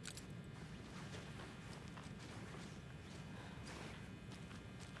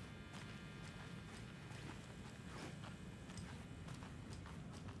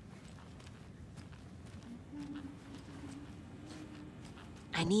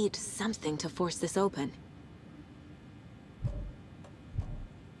 I need something to force this open.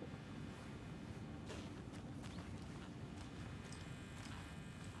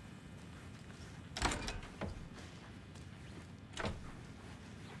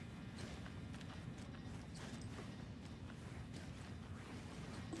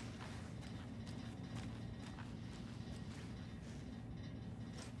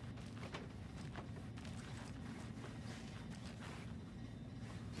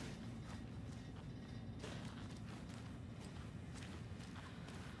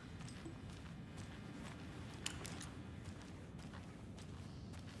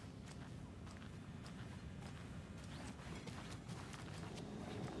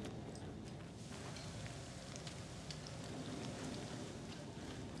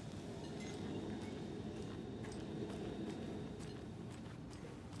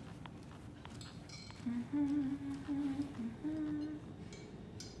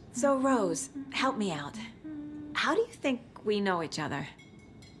 So, Rose, help me out. How do you think we know each other?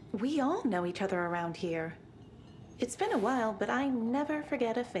 We all know each other around here. It's been a while, but I never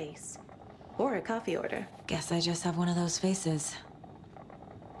forget a face. Or a coffee order. Guess I just have one of those faces.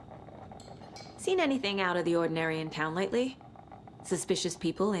 Seen anything out of the ordinary in town lately? Suspicious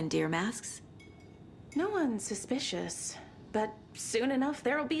people in deer masks? No one's suspicious. But soon enough,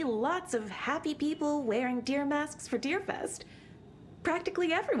 there'll be lots of happy people wearing deer masks for Deerfest.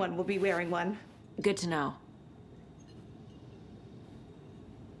 Practically everyone will be wearing one. Good to know.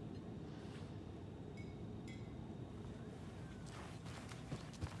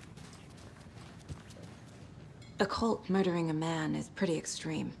 A cult murdering a man is pretty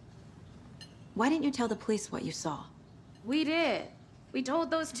extreme. Why didn't you tell the police what you saw? We did. We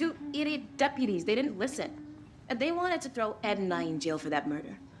told those two idiot deputies. They didn't listen. And they wanted to throw Ed and I in jail for that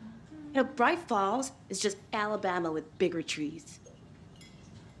murder. You know, Bright Falls is just Alabama with bigger trees.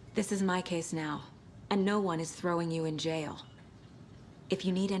 This is my case now, and no one is throwing you in jail. If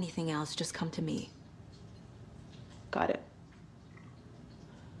you need anything else, just come to me. Got it.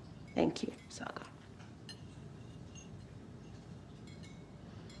 Thank you, Saga.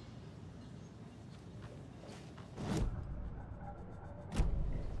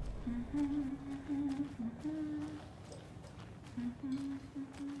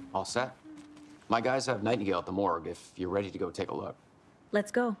 All set? My guys have Nightingale at the morgue if you're ready to go take a look. Let's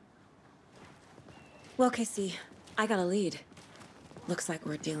go. Well, Casey, I got a lead. Looks like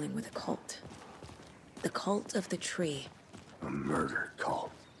we're dealing with a cult. The cult of the tree. A murder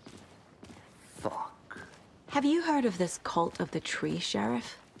cult. Fuck. Have you heard of this cult of the tree,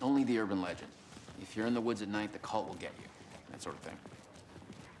 Sheriff? Only the urban legend. If you're in the woods at night, the cult will get you. That sort of thing.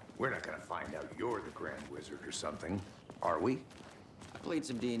 We're not gonna find out you're the Grand Wizard or something, are we? I played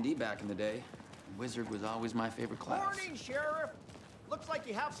some D&D back in the day. Wizard was always my favorite class. Morning, Sheriff. Looks like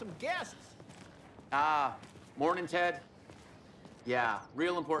you have some guests. Ah, morning, Ted. Yeah,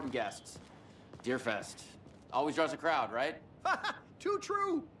 real important guests. Deerfest. Always draws a crowd, right? Too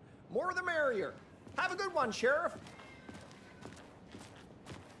true. More the merrier. Have a good one, Sheriff.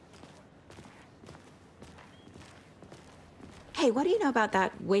 Hey, what do you know about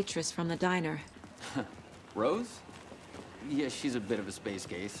that waitress from the diner? Rose? Yeah, she's a bit of a space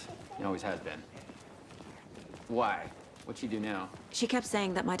case. She always has been. Why? What'd she do now? She kept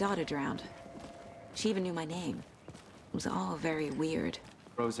saying that my daughter drowned. She even knew my name. It was all very weird.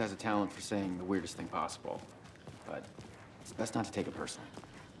 Rose has a talent for saying the weirdest thing possible. But it's best not to take it personally.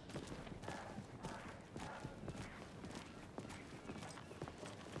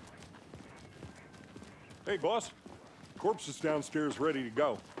 Hey, boss. Corpse is downstairs ready to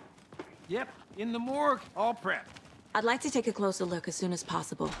go. Yep, in the morgue, all prepped. I'd like to take a closer look as soon as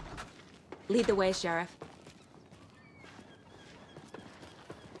possible. Lead the way, Sheriff.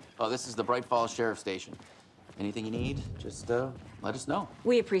 Oh, this is the Bright Falls Sheriff Station. Anything you need, just let us know.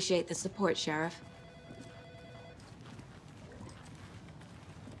 We appreciate the support, Sheriff.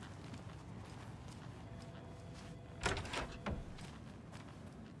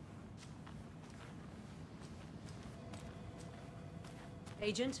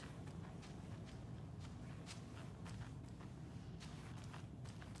 Agent?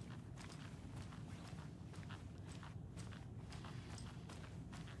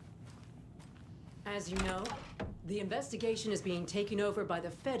 As you know, the investigation is being taken over by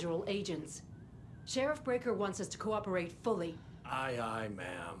the federal agents. Sheriff Breaker wants us to cooperate fully. Aye, aye,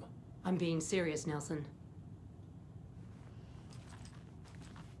 ma'am. I'm being serious, Nelson.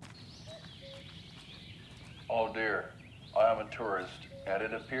 Oh dear, I am a tourist, and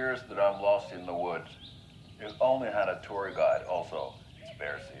it appears that I'm lost in the woods. We've only had a tour guide also. It's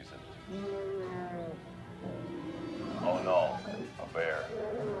bear season. Oh no, a bear.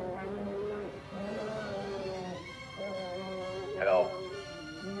 Help.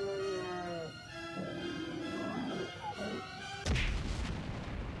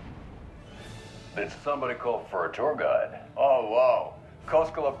 Did somebody call for a tour guide? Oh wow,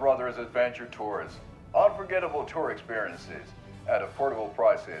 Koskela Brothers Adventure Tours. Unforgettable tour experiences at affordable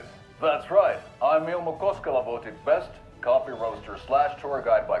prices. That's right, I'm Ilmo Koskela, voted best coffee roaster / tour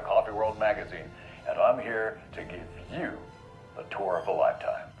guide by Coffee World magazine, and I'm here to give you the tour of a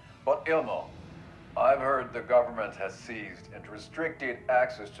lifetime. But Ilmo, I've heard the government has seized and restricted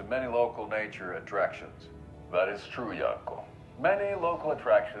access to many local nature attractions. That is true, Janko. Many local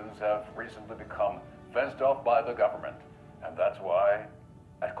attractions have recently become fenced off by the government, and that's why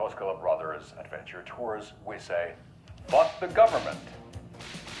at Koskela Brothers Adventure Tours, we say, fuck the government.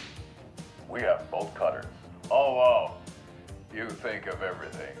 We have bolt cutters. Oh wow, you think of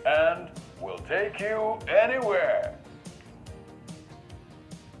everything, and we'll take you anywhere.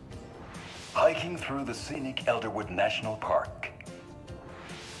 Hiking through the scenic Elderwood National Park.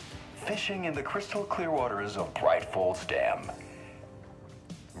 Fishing in the crystal clear waters of Bright Falls Dam.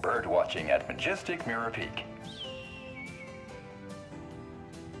 Bird watching at majestic Mirror Peak.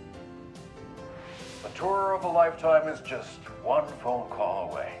 A tour of a lifetime is just one phone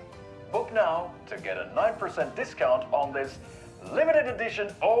call away. Book now to get a 9% discount on this limited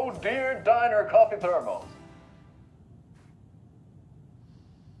edition Oh Dear Diner coffee thermos.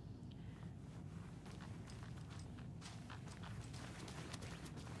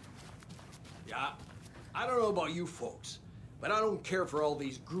 don't know about you folks, but I don't care for all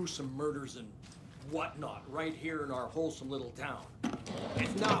these gruesome murders and whatnot right here in our wholesome little town.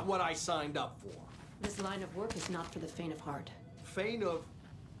 It's not what I signed up for. This line of work is not for the faint of heart. Faint of...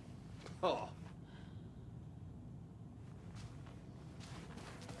 Oh.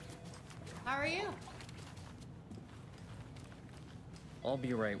 How are you? I'll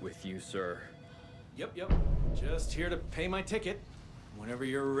be right with you, sir. Yep. Just here to pay my ticket. Whenever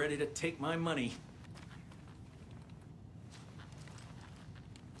you're ready to take my money.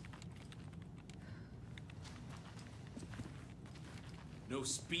 No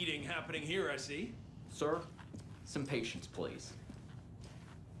speeding happening here, I see. Sir, some patience, please.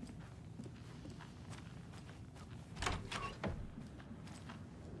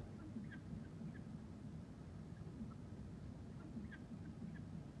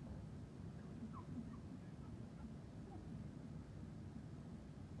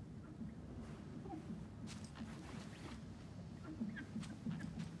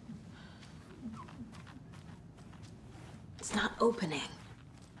 It's not opening.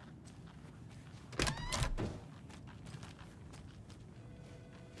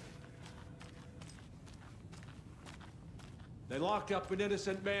 They locked up an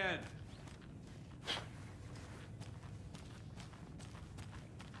innocent man.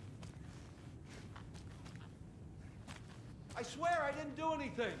 I swear I didn't do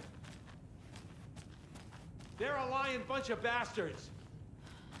anything. They're a lying bunch of bastards.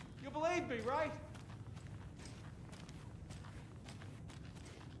 You believe me, right?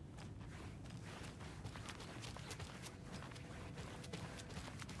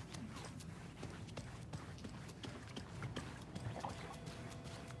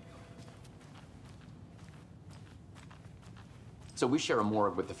 So we share a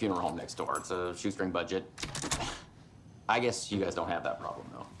morgue with the funeral home next door. It's a shoestring budget. I guess you guys don't have that problem,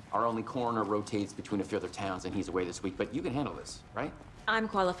 though. Our only coroner rotates between a few other towns, and he's away this week, but you can handle this, right? I'm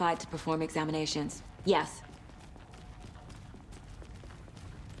qualified to perform examinations. Yes.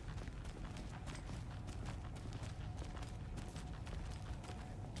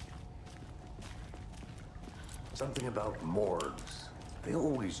 Something about morgues. They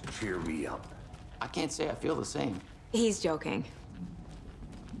always cheer me up. I can't say I feel the same. He's joking.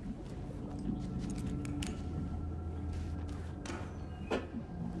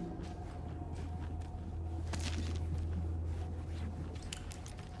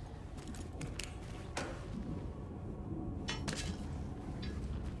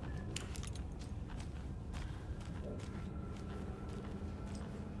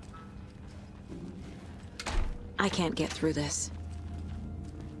 I can't get through this.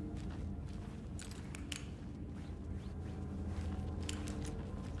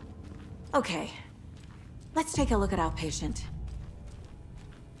 Okay, let's take a look at our patient.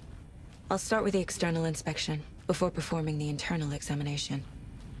 I'll start with the external inspection before performing the internal examination.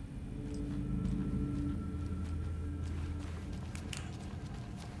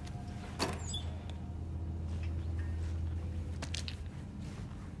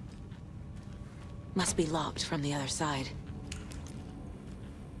 Must be locked from the other side.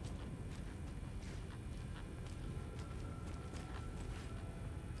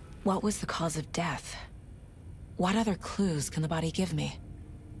 What was the cause of death? What other clues can the body give me?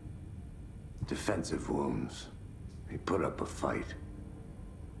 Defensive wounds. He put up a fight.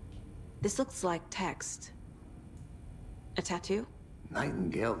 This looks like text. A tattoo?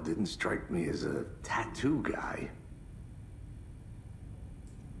 Nightingale didn't strike me as a tattoo guy.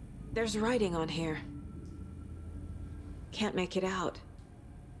 There's writing on here. Can't make it out.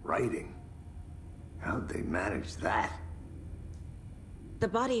 Writing? How'd they manage that? The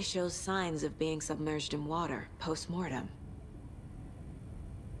body shows signs of being submerged in water post-mortem.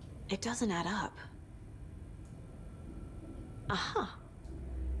 It doesn't add up. Aha.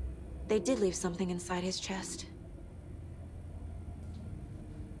 They did leave something inside his chest.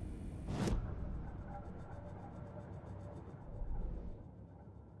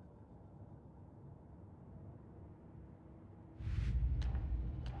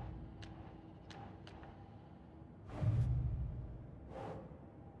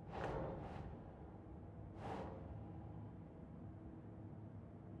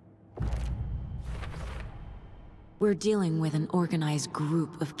 We're dealing with an organized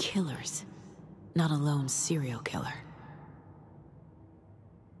group of killers, not a lone serial killer.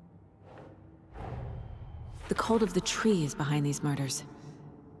 The cult of the tree is behind these murders.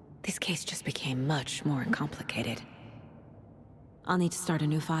 This case just became much more complicated. I'll need to start a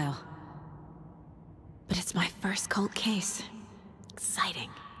new file. But it's my first cult case.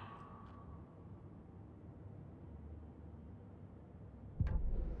 Exciting.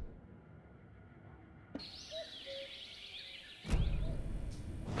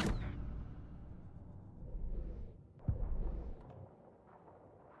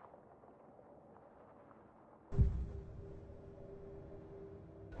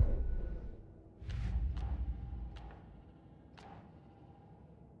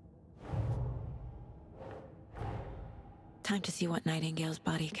 Time to see what Nightingale's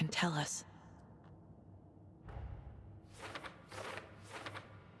body can tell us.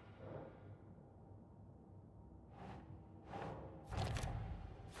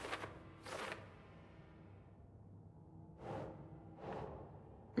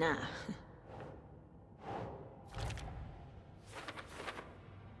 Nah.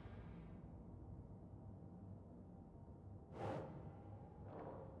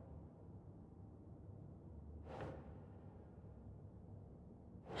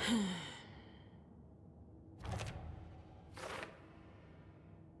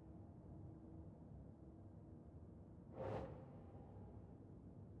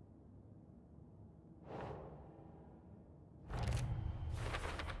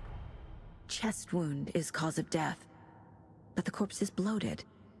 Chest wound is cause of death, but the corpse is bloated,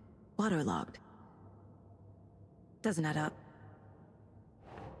 waterlogged. Doesn't add up.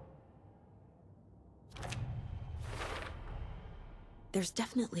 There's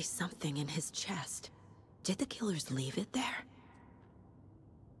definitely something in his chest. Did the killers leave it there?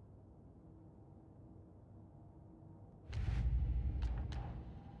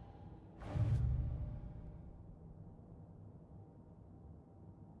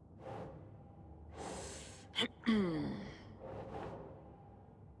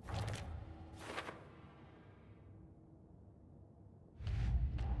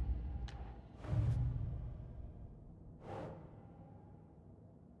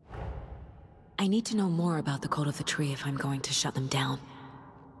 I need to know more about the code of the tree if I'm going to shut them down.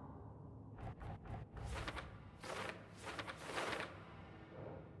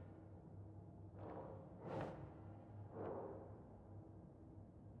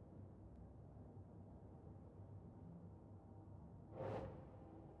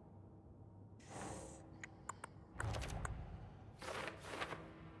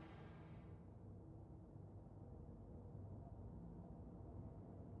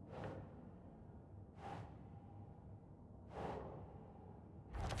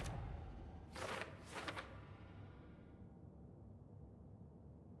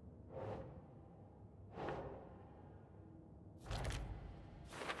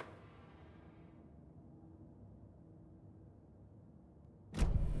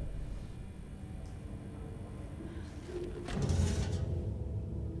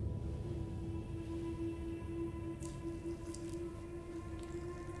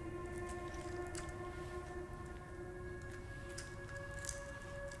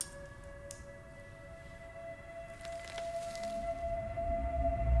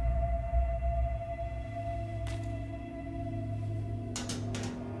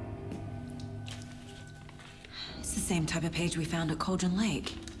 It's the same type of page we found at Cauldron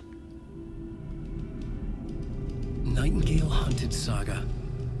Lake. Nightingale hunted Saga.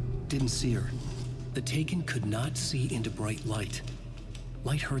 Didn't see her. The Taken could not see into bright light.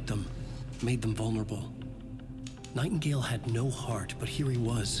 Light hurt them, made them vulnerable. Nightingale had no heart, but here he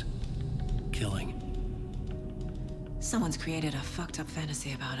was, killing. Someone's created a fucked up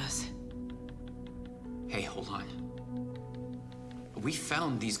fantasy about us. Hey, hold on. We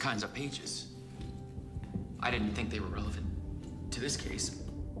found these kinds of pages. I didn't think they were relevant to this case.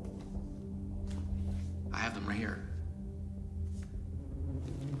 I have them right here.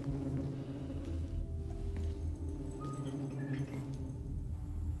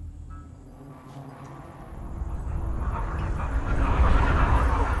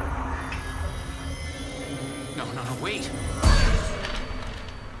 No, wait.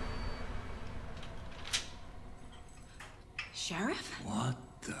 Sheriff? What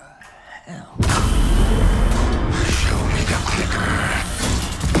the hell? Show me the clicker.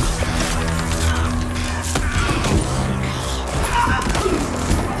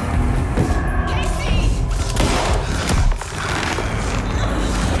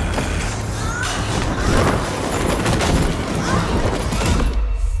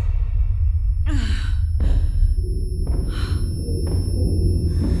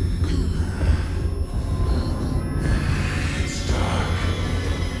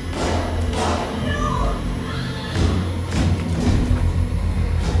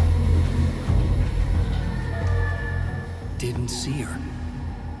 Didn't see her.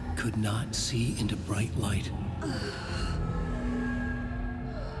 Could not see into bright light.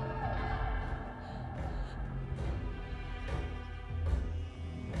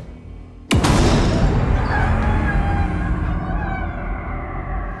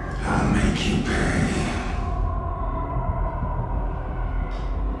 I'll make you pay.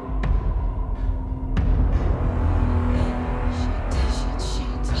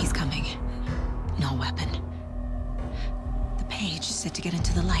 He's coming. No weapon. The page said to get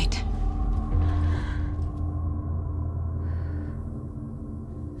into the light.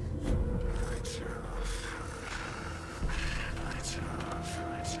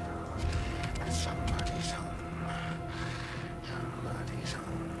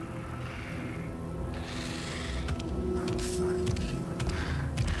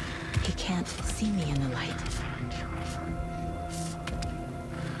 see me in the light.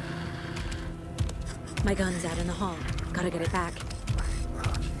 My gun's out in the hall. Gotta get it back.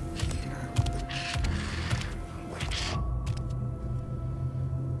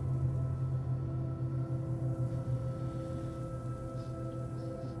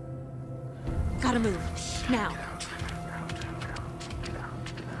 Gotta move. Now.